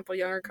an example to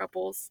younger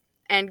couples.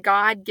 And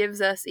God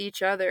gives us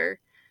each other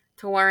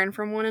to learn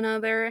from one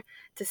another,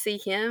 to see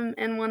Him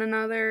in one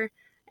another,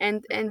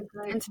 and That's a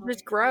great to point.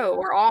 just grow.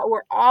 Yeah.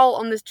 We're all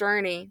on this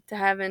journey to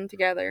heaven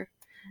together.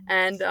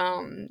 And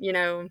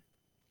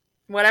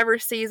whatever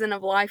season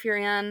of life you're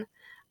in,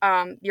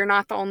 you're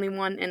not the only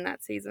one in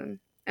that season.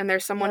 And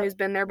there's someone Yep. who's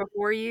been there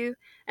before you,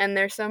 and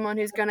there's someone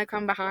who's going to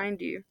come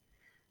behind you.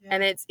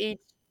 And Yeah. it's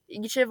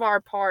each of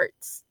our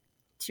parts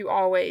to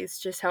always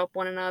just help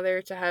one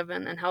another to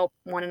heaven and help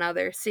one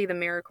another see the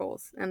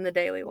miracles in the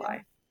daily Yeah.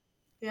 life.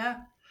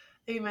 Yeah.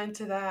 Amen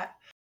to that.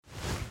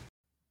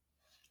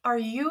 Are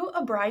you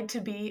a bride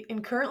to be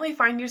and currently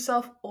find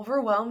yourself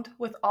overwhelmed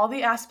with all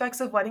the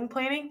aspects of wedding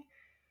planning?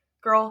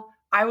 Girl,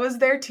 I was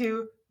there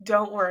too.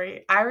 Don't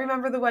worry. I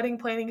remember the wedding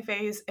planning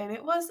phase and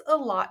it was a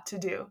lot to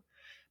do.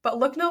 But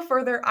look no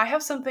further, I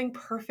have something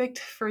perfect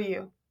for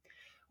you.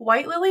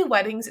 White Lily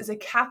Weddings is a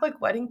Catholic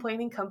wedding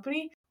planning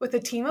company with a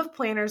team of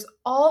planners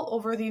all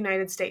over the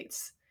United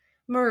States.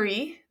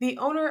 Marie, the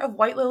owner of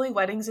White Lily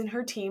Weddings, and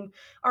her team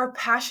are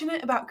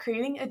passionate about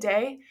creating a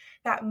day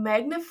that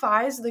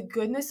magnifies the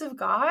goodness of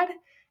God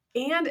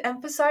and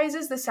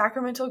emphasizes the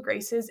sacramental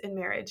graces in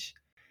marriage.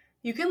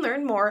 You can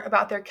learn more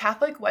about their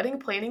Catholic wedding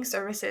planning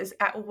services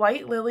at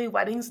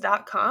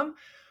whiteliliweddings.com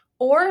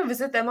or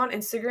visit them on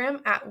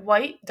Instagram at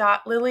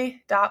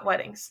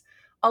white.lily.weddings.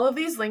 All of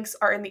these links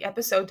are in the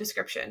episode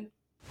description.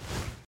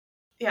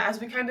 Yeah,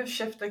 as we kind of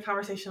shift the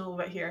conversation a little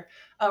bit here,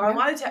 I Yeah.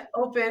 wanted to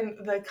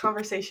open the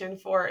conversation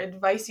for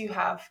advice you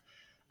have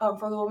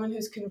for the woman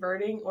who's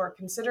converting or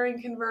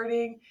considering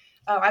converting.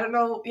 I don't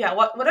know, yeah,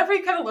 whatever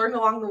you kind of learned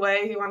along the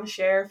way you want to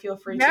share, feel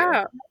free to.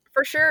 Yeah,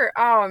 for sure.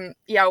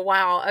 Yeah,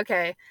 wow.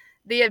 Okay.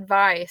 The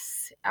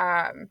advice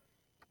from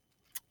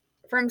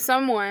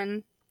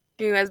someone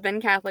who has been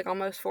Catholic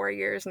almost 4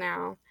 years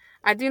now.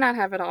 I do not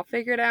have it all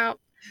figured out.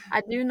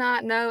 I do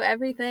not know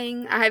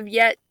everything. I have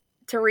yet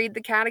to read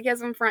the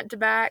catechism front to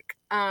back.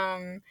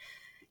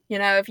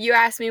 If you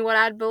ask me what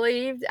I'd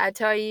believed, I'd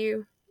tell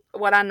you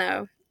what I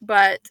know.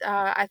 But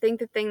I think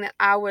the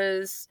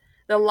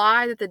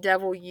lie that the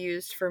devil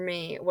used for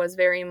me was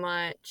very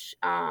much,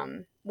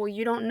 well,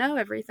 you don't know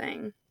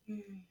everything.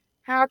 Mm,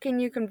 How can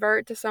you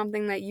convert to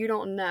something that you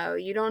don't know?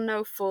 You don't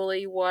know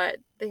fully what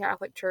the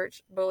Catholic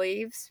Church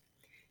believes.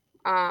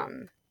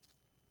 Um,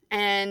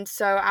 and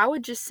so I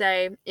would just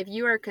say if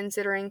you are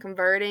considering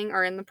converting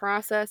or in the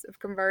process of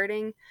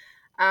converting,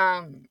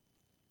 um,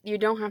 you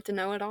don't have to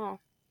know it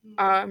all.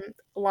 mm,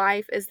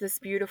 Life is this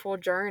beautiful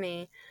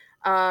journey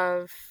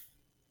of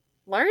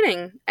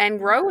learning and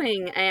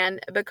growing and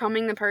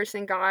becoming the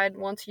person God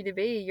wants you to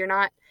be. You're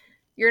not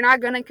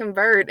going to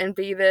convert and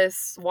be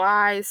this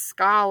wise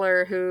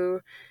scholar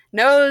who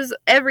knows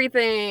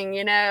everything,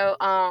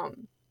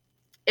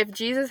 if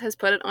Jesus has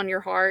put it on your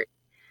heart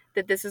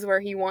that this is where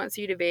he wants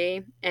you to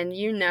be and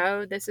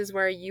this is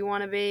where you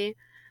want to be,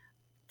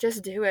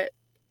 just do it.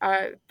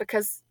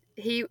 Because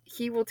he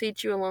will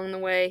teach you along the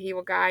way. He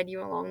will guide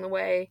you along the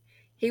way.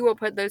 He will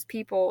put those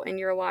people in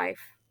your life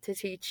to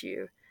teach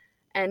you.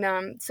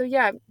 And so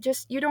yeah,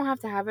 just you don't have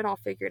to have it all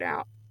figured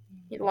out.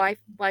 Life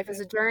is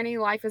a journey.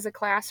 Life is a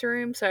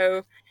classroom.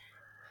 So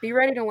be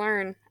ready to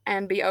learn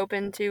and be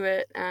open to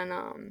it. And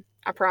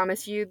I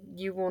promise you,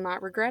 you will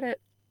not regret it.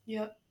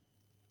 yep.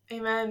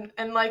 Amen.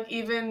 And like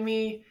even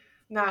me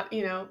not,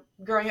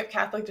 growing up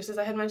Catholic, just as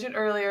I had mentioned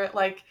earlier,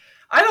 like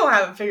I don't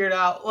have it figured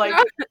out. Like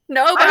I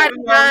Nobody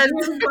don't know, I'm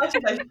does. doing as much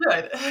as I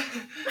should.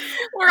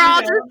 We're you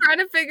all just know? trying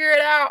to figure it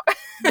out.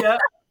 Yep.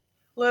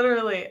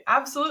 Literally,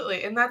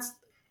 absolutely. And that's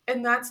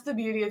the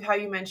beauty of how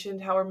you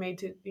mentioned how we're made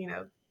to,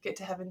 get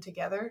to heaven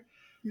together.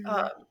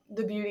 Mhm.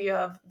 The beauty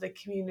of the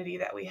community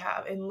that we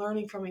have and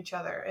learning from each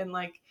other and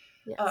like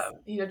Yes.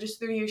 just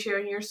through you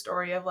sharing your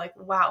story of like,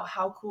 wow,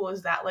 how cool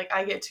is that? Like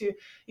I get to,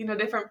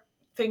 different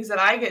things that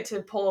I get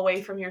to pull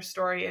away from your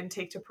story and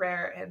take to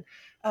prayer.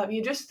 And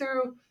you just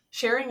through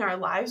sharing our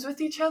lives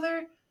with each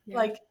other, Yeah.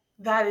 like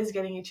that is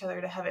getting each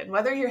other to heaven.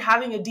 Whether you're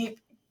having a deep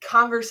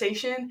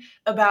conversation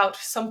about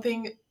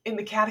something in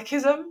the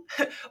catechism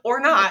or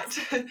not,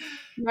 Yes.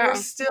 we're Yeah.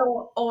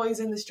 still always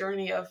in this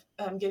journey of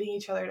getting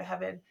each other to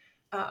heaven.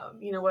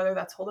 Whether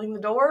that's holding the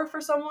door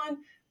for someone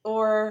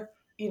or,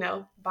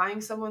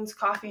 buying someone's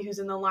coffee who's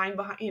in the line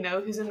behind,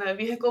 who's in the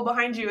vehicle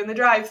behind you in the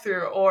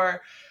drive-through,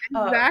 or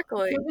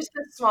Exactly. just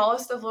the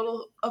smallest of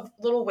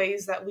little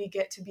ways that we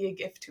get to be a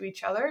gift to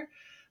each other.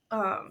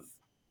 Um,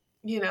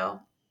 you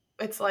know,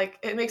 it's like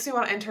it makes me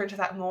want to enter into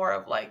that more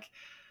of like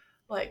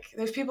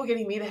there's people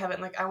getting me to heaven.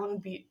 Like I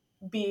want to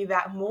be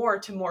that more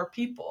to more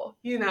people,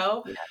 Yes.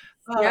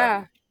 Um,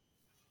 Yeah.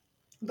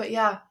 but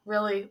yeah,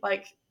 really,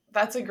 like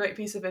that's a great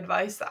piece of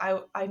advice that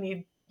I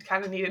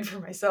needed for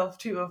myself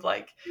too. Of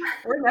like,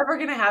 we're never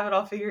gonna have it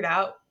all figured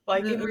out.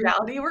 Like in Mm-mm.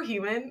 reality, we're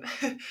human.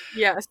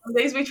 Yes. Some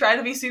days we try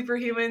to be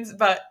superhumans,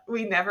 but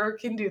we never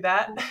can do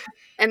that.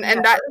 And Never.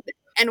 and that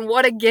and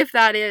what a gift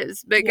that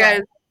is, Yeah.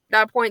 because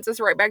that points us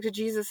right back to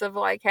Jesus of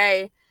like,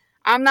 hey,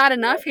 I'm not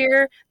enough Yep.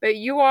 here, but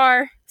you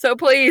are. So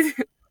please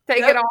take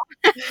it Yep. off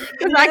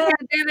because I Yeah.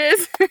 can't do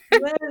this.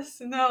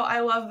 Yes. No, I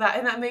love that,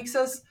 and that makes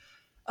us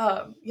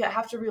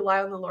have to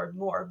rely on the Lord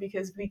more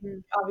because we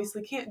Mhm.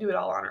 obviously can't do it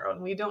all on our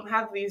own. We don't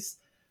have these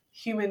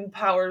human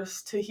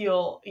powers to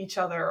heal each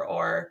other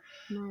or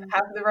No.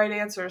 have the right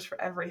answers for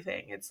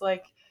everything. It's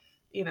like,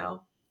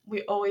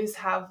 we always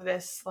have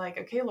this like,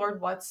 okay,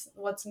 Lord, what's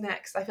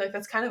next? I feel like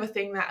that's kind of a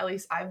thing that at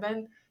least I've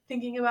been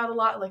thinking about a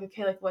lot. Like,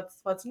 okay, like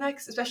what's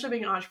next? Especially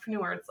being an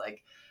entrepreneur, it's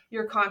like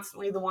you're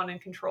constantly the one in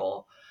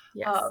control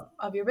Yes.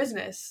 of your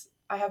business.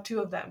 I have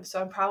two of them,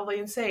 so I'm probably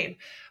insane.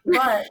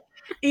 But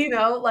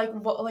like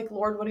like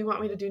Lord, what do you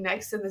want me to do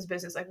next in this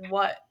business? Like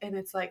what? And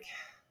it's like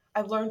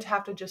I've learned to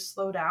have to just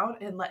slow down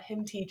and let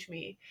Him teach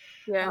me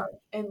Yeah.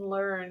 and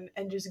learn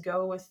and just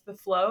go with the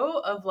flow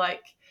of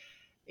like,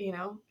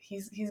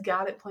 he's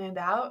got it planned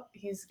out.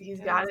 He's Yes.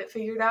 got it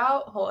figured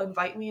out. He'll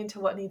invite me into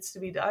what needs to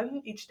be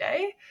done each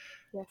day.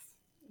 Yes.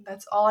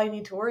 That's all I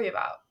need to worry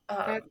about.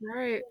 That's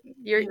right.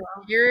 You're You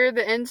know, you're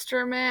the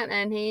instrument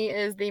and he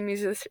is the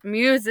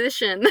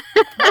musician.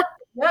 yep,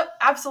 yep,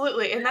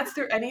 absolutely. And that's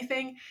through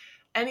anything.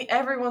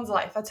 everyone's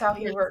life. That's how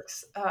he Yes.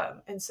 works.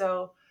 And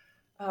so,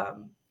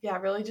 yeah,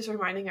 really just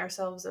reminding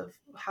ourselves of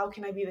how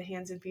can I be the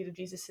hands and feet of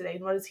Jesus today,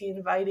 and what is he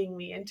inviting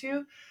me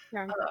into,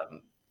 Yeah.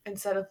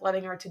 instead of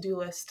letting our to-do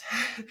list,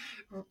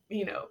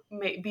 be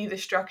the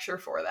structure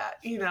for that.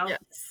 Yes. Yeah.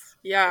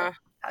 Yeah.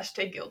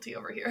 Hashtag guilty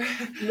over here.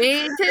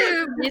 Me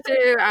too. Me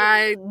too.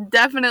 I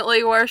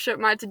definitely worship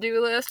my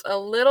to-do list a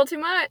little too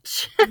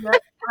much. Yeah,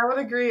 I would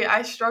agree.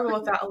 I struggle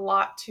with that a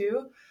lot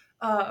too.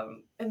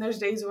 And there's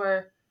days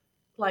where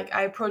like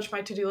I approach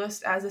my to-do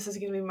list as this is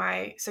going to be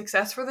my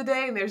success for the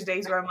day, and there's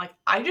days where I'm like,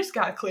 I just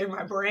got to clear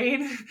my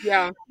brain.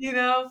 Yeah.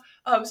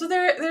 So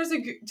there's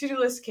a to-do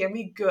list can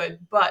be good,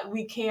 but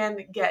we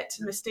can get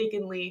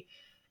mistakenly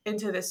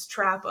into this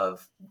trap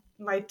of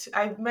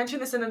I mentioned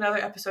this in another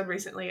episode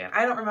recently, and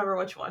I don't remember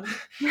which one,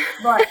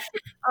 but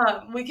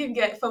we can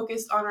get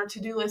focused on our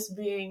to-do list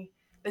being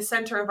the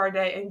center of our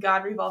day and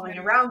God revolving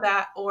around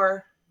that,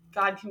 or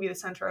God can be the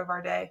center of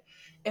our day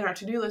and our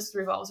to-do list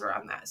revolves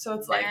around that. So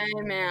it's like,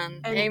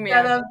 Amen. instead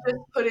Amen. of just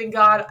putting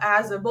God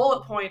as a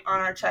bullet point on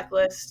our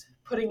checklist,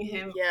 putting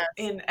him Yes.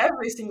 in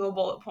every single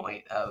bullet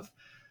point of,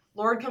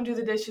 Lord, come do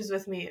the dishes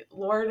with me.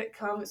 Lord,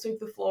 come sweep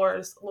the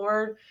floors.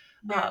 Lord,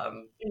 Yeah.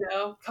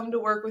 come to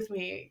work with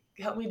me.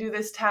 Help me do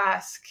this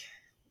task.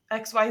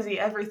 XYZ,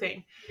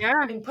 everything. Yeah.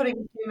 And putting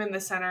him in the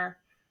center,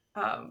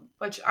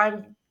 which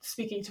I'm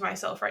speaking to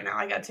myself right now.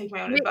 I got to take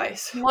my own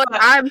advice. Look, But,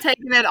 I'm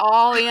taking it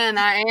all in.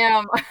 I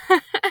am.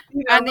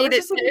 I but need it's it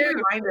just a good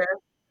too. reminder.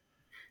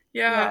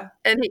 Yeah.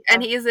 Yeah.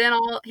 And Yeah.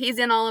 he's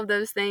in all of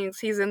those things.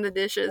 He's in the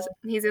dishes.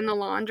 He's in the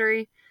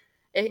laundry.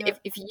 Yep.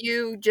 If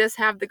you just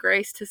have the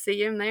grace to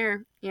see him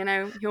there,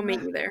 he'll meet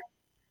Yeah. you there.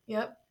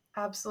 Yep,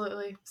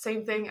 absolutely.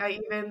 Same thing. I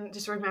even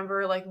just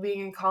remember like being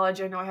in college.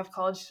 I know I have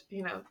college,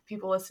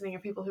 people listening or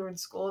people who are in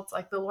school. It's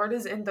like the Lord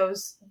is in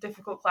those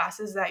difficult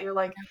classes that you're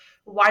like,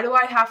 why do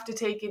I have to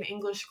take an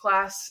English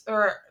class?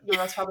 Or no,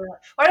 that's probably not.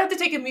 Why do I have to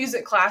take a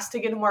music class to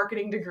get a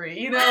marketing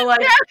degree?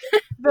 Like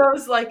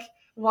those like,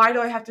 why do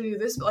I have to do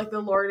this? But like the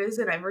Lord is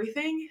in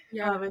everything.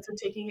 Yeah. And so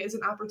taking it as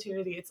an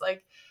opportunity. It's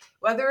like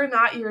whether or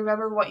not you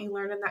remember what you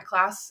learned in that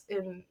class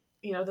in,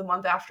 the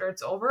month after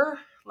it's over,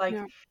 like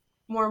Yeah.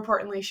 more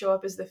importantly, show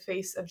up as the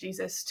face of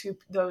Jesus to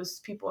those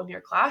people in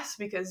your class,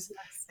 because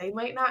Yes. they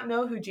might not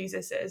know who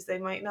Jesus is. They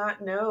might not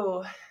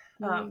know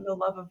Mm. the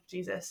love of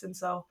Jesus. And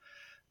so,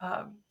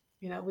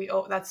 we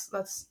owe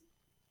that's,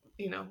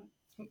 you know,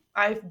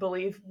 I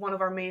believe one of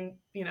our main,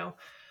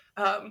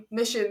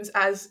 missions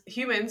as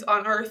humans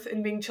on earth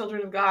and being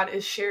children of God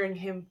is sharing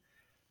him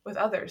with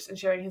others and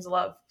sharing his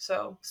love.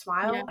 So Yeah.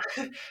 smile,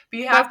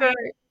 be That's happy.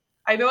 right.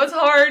 I know it's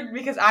hard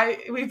because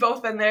we've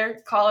both been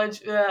there,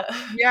 college,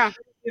 Yeah.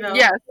 you know,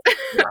 Yes.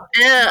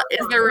 yeah.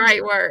 Is the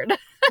right word.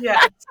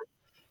 Yes.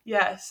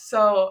 Yes.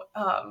 So,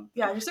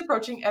 yeah, just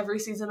approaching every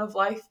season of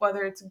life,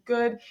 whether it's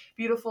good,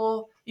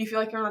 beautiful, you feel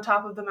like you're on the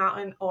top of the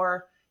mountain,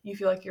 or you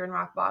feel like you're in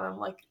rock bottom,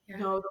 like, Yeah.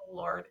 know the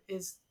Lord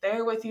is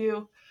there with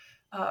you,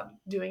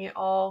 doing it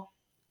all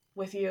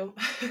with you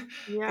because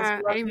he Yeah.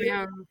 loves you.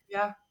 Amen.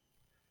 Yeah.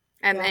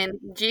 And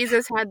Yeah.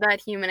 Jesus had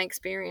that human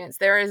experience.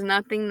 There is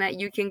nothing that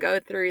you can go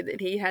through that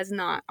he has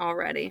not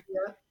already.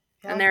 Yeah.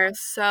 And Yeah. there is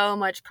so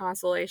much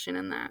consolation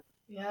in that.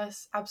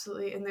 Yes,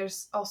 absolutely. And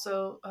there's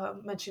also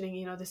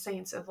mentioning, the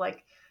saints of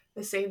like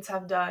the saints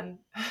have done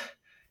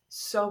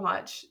so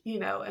much,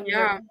 and they're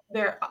Yeah.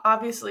 they're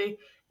obviously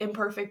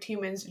imperfect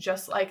humans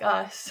just like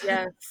us,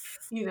 Yes.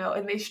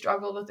 and they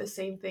struggled with the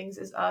same things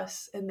as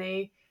us, and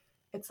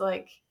it's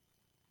like,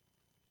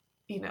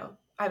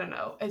 I don't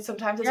know. And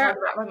sometimes it's Yeah. hard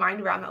to wrap my mind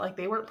around that, like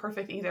they weren't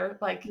perfect either.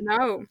 Like,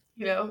 No.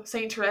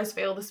 Saint Therese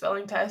failed a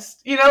spelling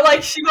test.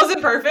 Like she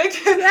wasn't perfect,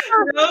 Yeah.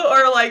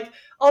 or like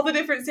all the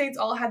different saints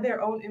all had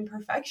their own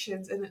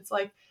imperfections. And it's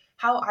like,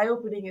 how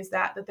eye-opening is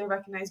that they're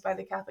recognized by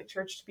the Catholic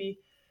Church to be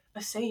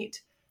a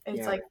saint. And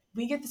it's Yeah. like,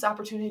 we get this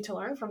opportunity to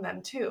learn from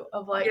them too,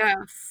 of like,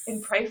 and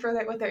Yes. pray for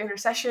that with their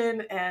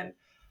intercession. And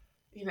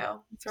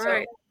That's so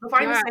right. go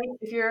find a Yeah. saint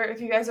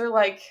if you guys are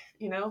like,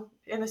 in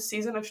a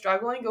season of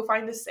struggling, go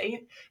find a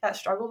saint that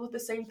struggled with the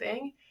same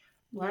thing,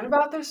 learn Yeah.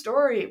 about their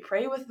story,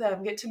 pray with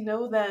them, get to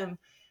know them,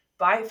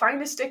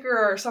 find a sticker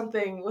or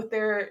something with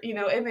their,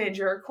 image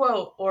or a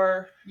quote,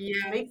 or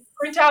Yes.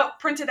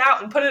 print it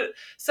out and put it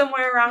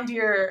somewhere around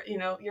your,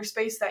 your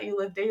space that you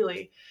live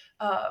daily.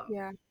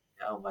 Yeah.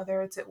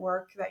 Whether it's at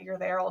work that you're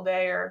there all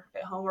day or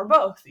at home or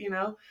both,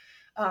 um,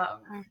 Uh,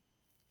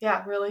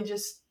 yeah, really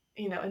just,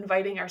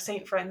 inviting our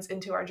saint friends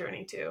into our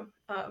journey too.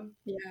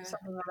 Yeah.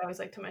 Something that I always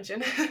like to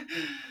mention.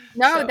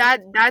 No, So,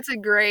 that's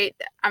great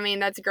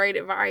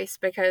advice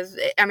because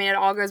it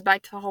all goes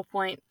back to the whole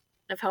point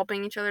of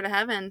helping each other to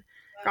heaven.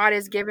 yeah. God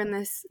has given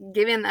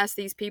us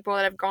these people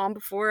that have gone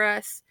before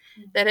us,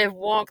 that have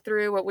walked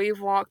through what we've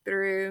walked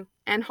through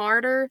and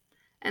harder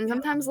and Yeah.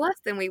 sometimes less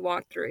than we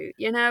walked through,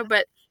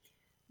 but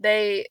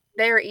they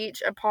are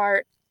each a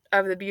part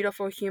of the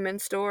beautiful human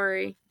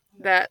story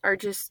that are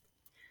just,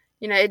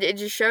 it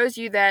just shows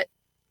you that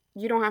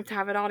you don't have to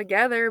have it all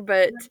together,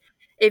 but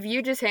if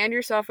you just hand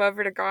yourself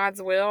over to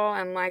God's will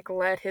and like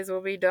let his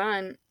will be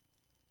done,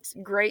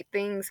 great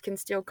things can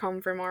still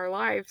come from our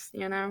lives,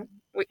 you know.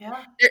 We,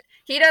 Yeah.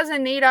 he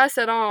doesn't need us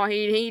at all.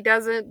 He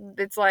doesn't.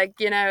 It's like,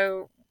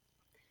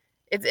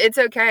 it's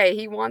okay.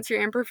 He wants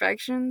your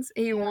imperfections.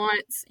 He Yeah.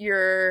 wants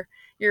your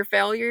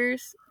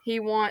failures. He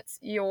wants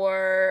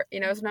your,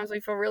 sometimes we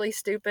feel really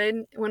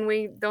stupid when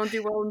we don't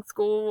do well in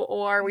school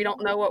or we Yeah.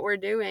 don't know what we're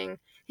doing.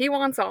 He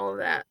wants all of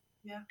that.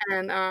 Yeah.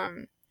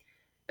 And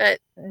but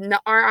no,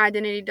 our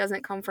identity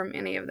doesn't come from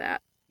any of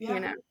that, you Yeah.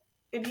 know.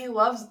 And he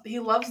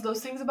loves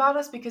those things about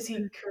us because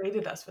he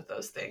created us with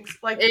those things.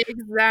 Like that's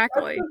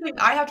Exactly. the thing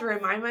I have to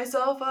remind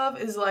myself of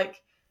is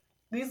like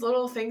these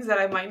little things that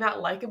I might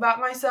not like about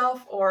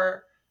myself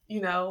or,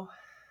 you know,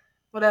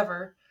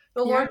 whatever.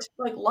 The Yeah. Lord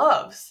like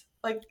loves.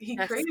 Like he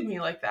Yes. created me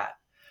like that.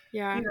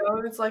 Yeah. And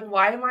it's like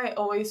why am I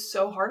always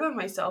so hard on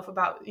myself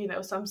about,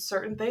 some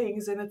certain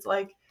things and it's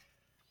like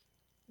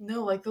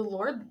no, like the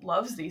Lord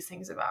loves these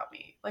things about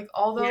me. Like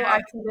although I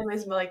Yeah. see them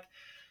as like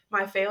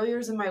my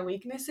failures and my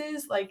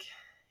weaknesses, like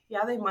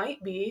yeah, they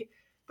might be,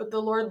 but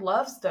the Lord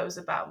loves those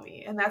about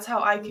me. And that's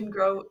how I can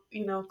grow,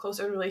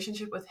 closer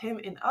relationship with him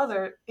and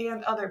other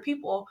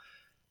people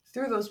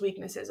through those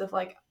weaknesses of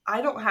like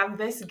I don't have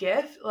this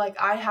gift, like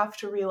I have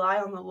to rely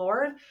on the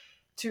Lord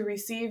to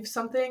receive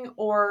something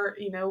or,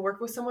 work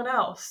with someone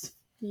else to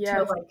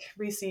Yes. like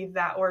receive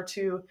that or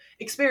to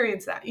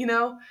experience that.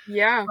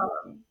 Yeah.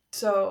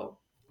 So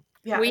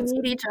yeah, We it's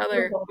need each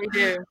other. beautiful. We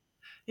do.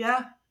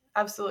 Yeah,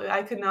 absolutely.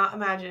 I could not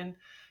imagine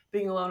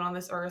being alone on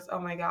this earth. Oh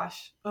my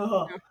gosh.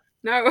 Oh,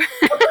 No.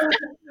 it'd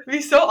be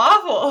so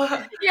awful.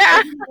 Yeah.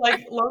 I'd be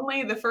like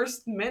lonely the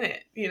first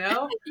minute.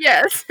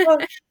 Yes. Oh,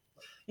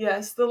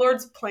 yes, the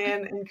Lord's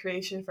plan and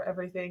creation for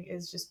everything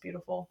is just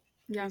beautiful.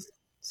 Yeah. He's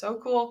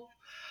so cool.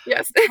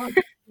 Yes. Oh,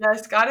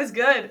 yes, God is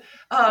good.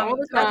 All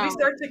the So as we time.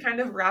 start to kind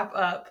of wrap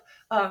up,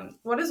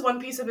 what is one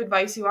piece of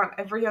advice you want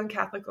every young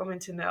Catholic woman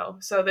to know?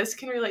 So this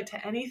can relate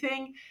to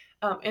anything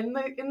in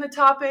the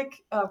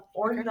topic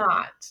or Okay.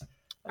 not.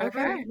 Whatever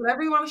Okay.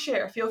 whatever you want to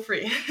share, feel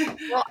free.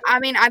 Well, I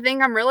mean, I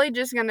think I'm really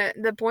just gonna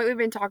the point we've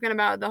been talking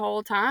about the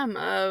whole time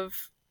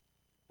of,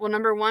 well,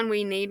 number one,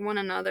 we need one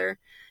another.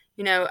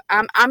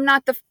 I'm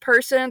not the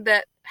person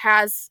that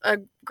has a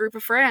group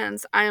of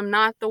friends. I am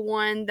not the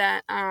one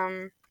that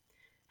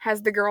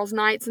has the girls'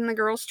 nights and the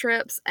girls'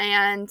 trips,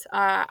 and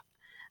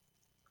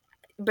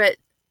but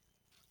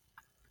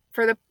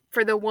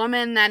for the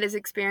woman that is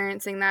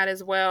experiencing that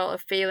as well,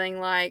 of feeling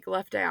like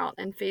left out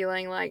and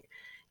feeling like,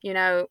 you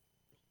know,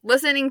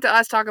 listening to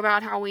us talk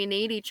about how we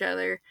need each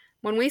other.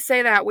 When we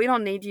say that, we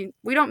don't need you.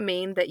 We don't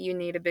mean that you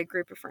need a big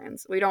group of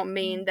friends. We don't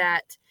mean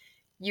that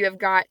you have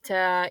got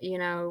to,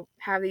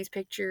 have these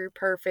picture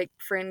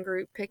perfect friend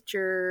group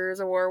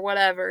pictures or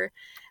whatever.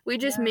 We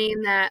just Yeah,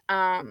 mean that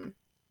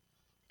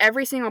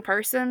every single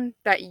person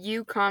that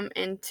you come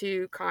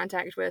into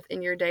contact with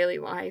in your daily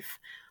life,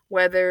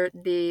 whether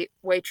the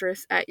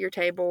waitress at your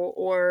table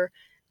or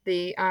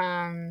the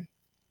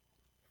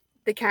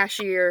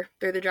cashier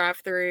through the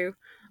drive-through,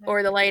 yeah,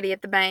 or the lady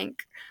at the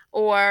bank,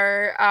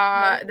 or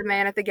yeah, the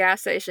man at the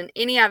gas station,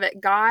 any of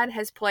it, God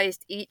has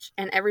placed each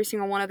and every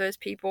single one of those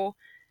people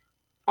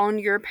on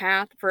your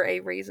path for a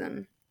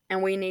reason,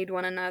 and we need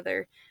one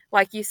another.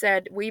 Like you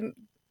said,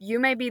 you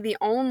may be the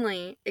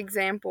only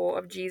example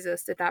of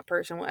Jesus that that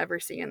person will ever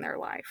see in their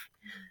life.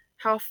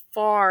 How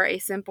far a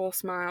simple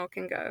smile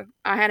can go.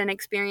 I had an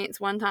experience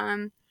one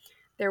time.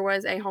 There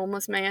was a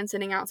homeless man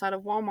sitting outside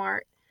of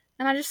Walmart,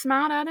 and I just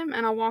smiled at him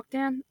and I walked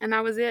in, and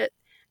that was it.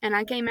 And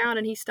I came out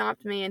and he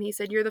stopped me and he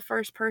said, "You're the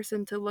first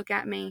person to look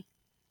at me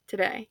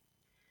today.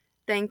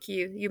 Thank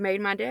you. You made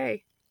my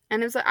day."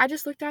 And it was like I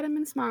just looked at him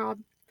and smiled.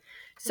 yeah,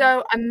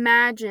 So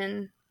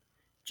imagine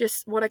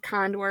just what a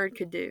kind word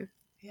could do.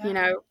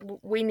 yeah,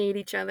 We need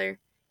each other.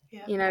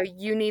 yeah,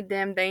 You need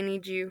them, they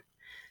need you.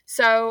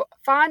 So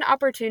find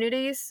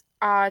opportunities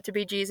to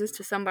be Jesus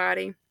to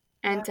somebody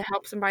and yeah, to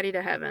help somebody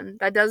to heaven.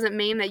 That doesn't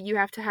mean that you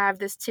have to have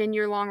this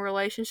 10-year long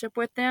relationship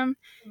with them.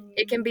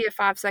 It mm, can be a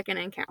 5-second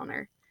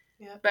encounter.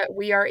 yeah, But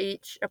we are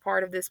each a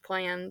part of this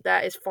plan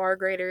that is far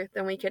greater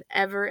than we could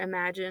ever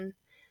imagine.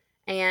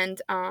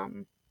 And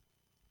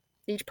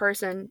each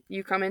person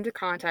you come into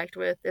contact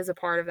with is a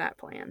part of that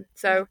plan. yeah,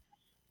 So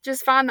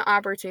just find the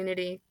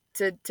opportunity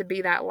to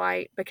be that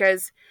light,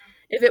 because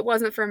if it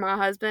wasn't for my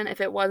husband,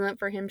 if it wasn't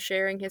for him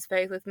sharing his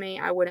faith with me,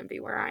 I wouldn't be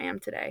where I am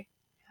today.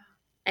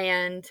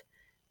 And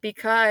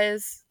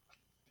because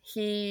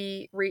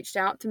he reached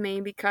out to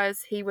me,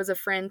 because he was a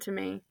friend to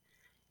me,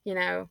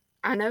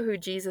 I know who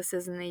Jesus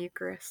is in the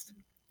Eucharist.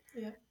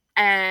 yeah.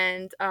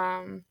 And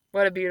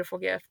what a beautiful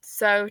gift.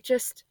 So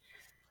just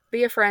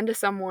be a friend to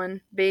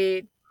someone,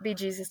 be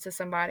Jesus to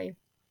somebody.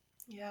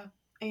 Yeah.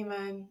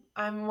 Amen.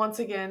 I'm once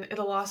again at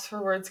a loss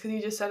for words because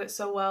you just said it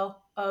so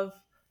well of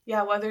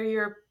yeah, whether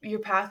your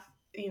path,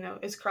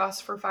 is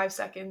crossed for 5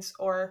 seconds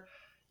or,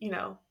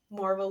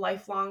 more of a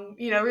lifelong,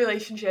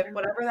 relationship, Yeah.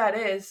 whatever that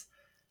is,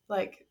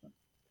 like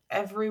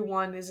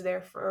everyone is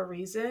there for a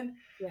reason.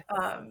 Yes.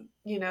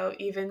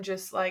 Even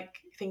just like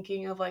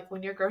thinking of like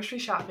when you're grocery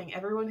shopping,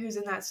 everyone who's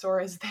in that store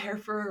is there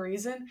for a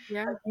reason.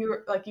 Yeah.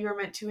 Like you were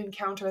meant to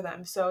encounter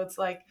them. So it's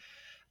like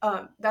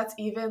That's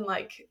even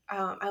like,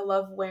 I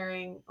love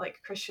wearing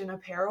like Christian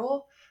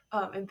apparel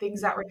and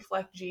things that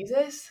reflect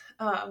Jesus,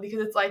 because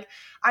it's like,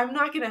 I'm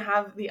not going to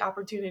have the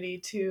opportunity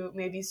to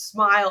maybe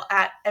smile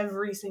at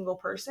every single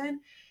person,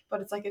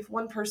 but it's like if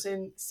one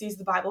person sees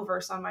the Bible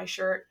verse on my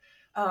shirt,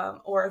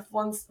 or if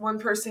one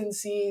person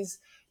sees,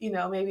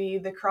 maybe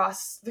the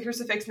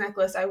crucifix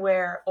necklace I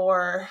wear,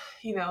 or,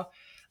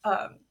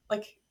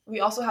 like we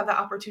also have that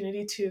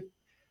opportunity to,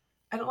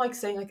 I don't like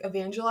saying like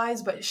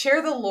evangelize, but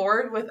share the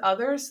Lord with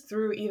others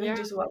through even Yeah.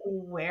 just what we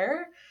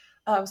wear.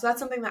 So that's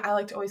something that I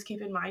like to always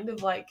keep in mind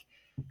of like,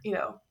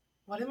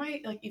 what am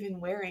I like even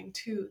wearing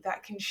too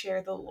that can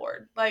share the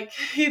Lord? Like,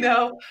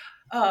 Yes.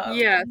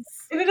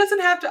 and it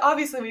doesn't have to,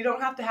 obviously we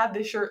don't have to have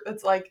this shirt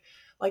that's like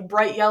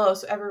bright yellow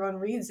so everyone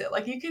reads it.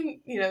 Like you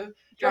can,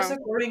 dress No.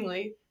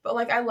 accordingly, but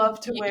like I love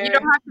to You wear.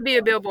 don't have to be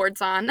a billboard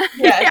sign.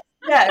 Yes,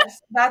 yes,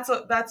 that's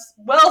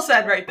well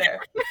said right there.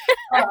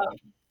 Um,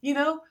 you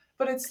know,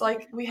 but it's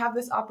like we have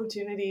this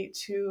opportunity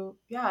to,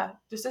 yeah,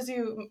 just as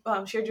you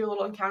shared your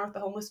little encounter with the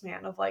homeless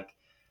man of like,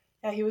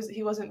 yeah,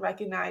 he wasn't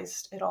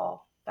recognized at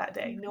all that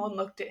day. No one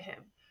looked at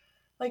him.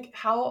 Like,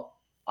 how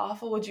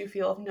awful would you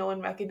feel if no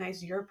one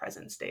recognized your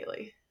presence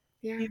daily?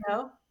 Yeah. You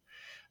know?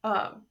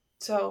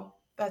 So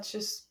that's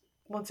just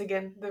once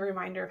again the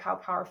reminder of how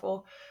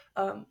powerful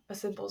a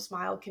simple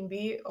smile can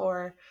be,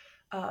 or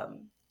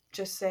um,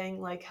 just saying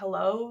like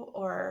hello,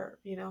 or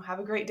have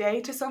a great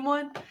day to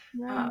someone.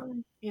 Yeah.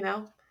 Um, you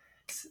know,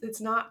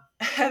 it's not.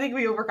 I think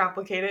we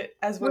overcomplicate it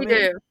as We women.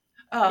 do.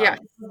 Yes.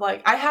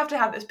 Like I have to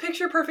have this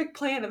picture perfect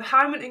plan of how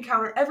I'm gonna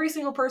encounter every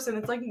single person.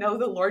 It's like, no,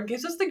 the Lord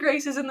gives us the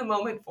graces in the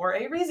moment for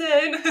a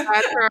reason.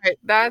 That's right.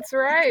 That's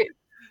right.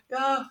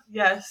 Oh,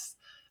 yes.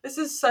 This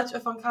is such a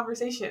fun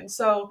conversation.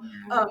 So,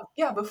 Yeah.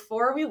 yeah,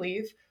 before we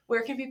leave,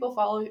 where can people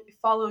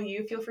follow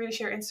you? Feel free to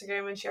share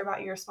Instagram and share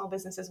about your small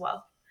business as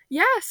well.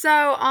 Yeah,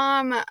 so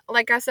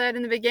like I said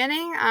in the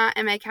beginning, I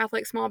am a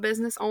Catholic small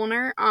business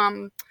owner.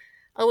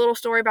 A little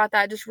story about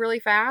that just really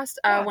fast.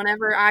 Yeah.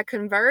 Whenever I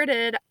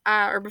converted,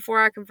 or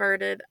before I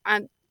converted,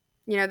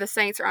 the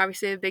saints are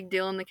obviously a big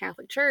deal in the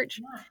Catholic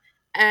Church. Yeah.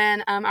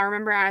 And I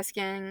remember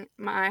asking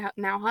my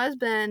now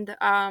husband,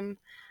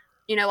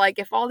 like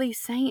if all these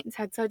saints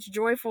had such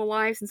joyful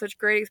lives and such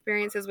great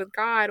experiences with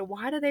God,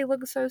 why do they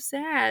look so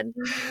sad?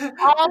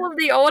 All of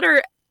the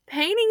older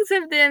paintings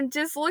of them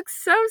just look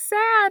so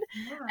sad.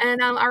 Yeah.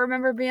 And I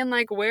remember being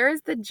like, where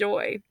is the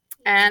joy?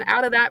 And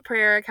out of that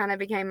prayer, it kind of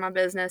became my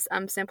business,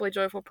 Simply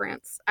Joyful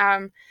Prince.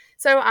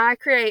 So I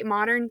create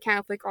modern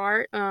Catholic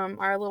art.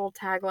 Our little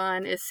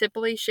tagline is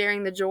simply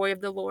sharing the joy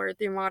of the Lord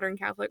through modern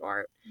Catholic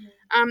art.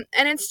 And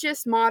it's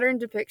just modern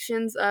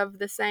depictions of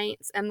the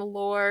saints and the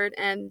Lord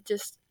and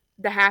just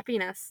the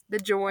happiness, the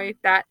joy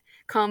that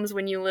comes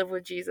when you live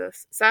with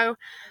Jesus. So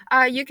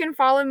you can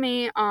follow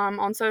me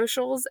on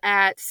socials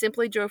at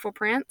Simply Joyful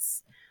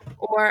Prince,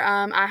 or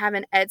I have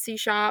an Etsy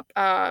shop,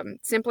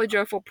 Simply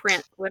Joyful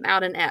Print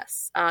without an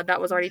S.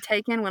 That was already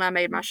taken when I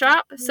made my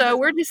shop. So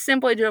we're just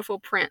Simply Joyful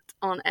Print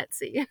on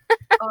Etsy.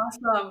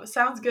 Awesome.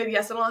 Sounds good.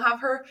 Yes, and I'll have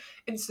her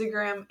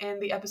Instagram in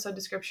the episode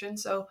description.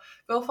 So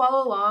go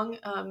follow along.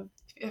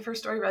 If her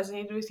story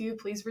resonated with you,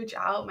 please reach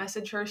out,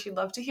 message her. She'd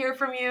love to hear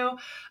from you.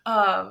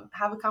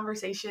 Have a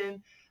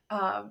conversation.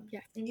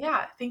 Yes.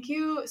 Yeah, thank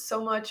you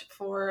so much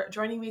for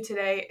joining me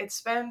today.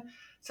 It's been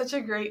such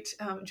a great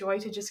joy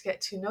to just get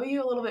to know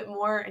you a little bit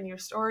more and your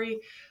story.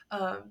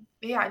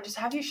 Yeah, and just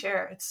have you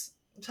share. It's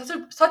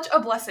such a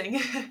blessing.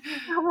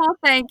 Well,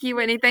 thank you,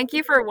 Whitney. Thank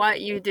you for what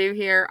you do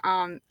here.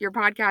 Your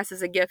podcast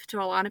is a gift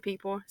to a lot of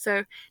people.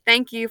 So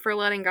thank you for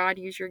letting God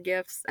use your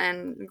gifts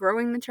and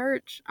growing the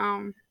church.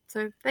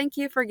 So thank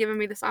you for giving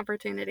me this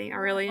opportunity. I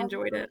really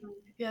enjoyed it.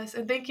 Absolutely. Yes,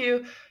 and thank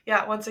you.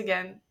 Yeah, once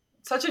again,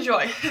 such a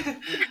joy.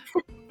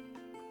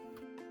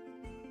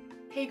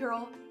 Hey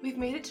girl, we've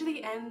made it to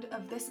the end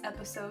of this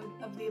episode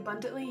of the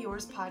Abundantly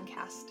Yours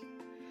podcast.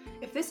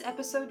 If this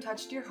episode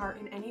touched your heart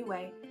in any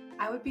way,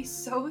 I would be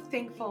so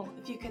thankful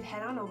if you could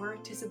head on over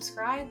to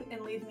subscribe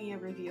and leave me a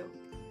review.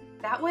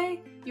 That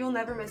way, you'll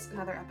never miss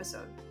another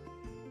episode.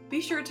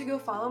 Be sure to go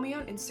follow me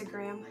on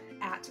Instagram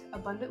at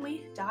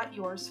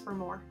abundantly.yours for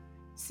more.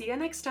 See you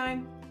next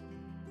time!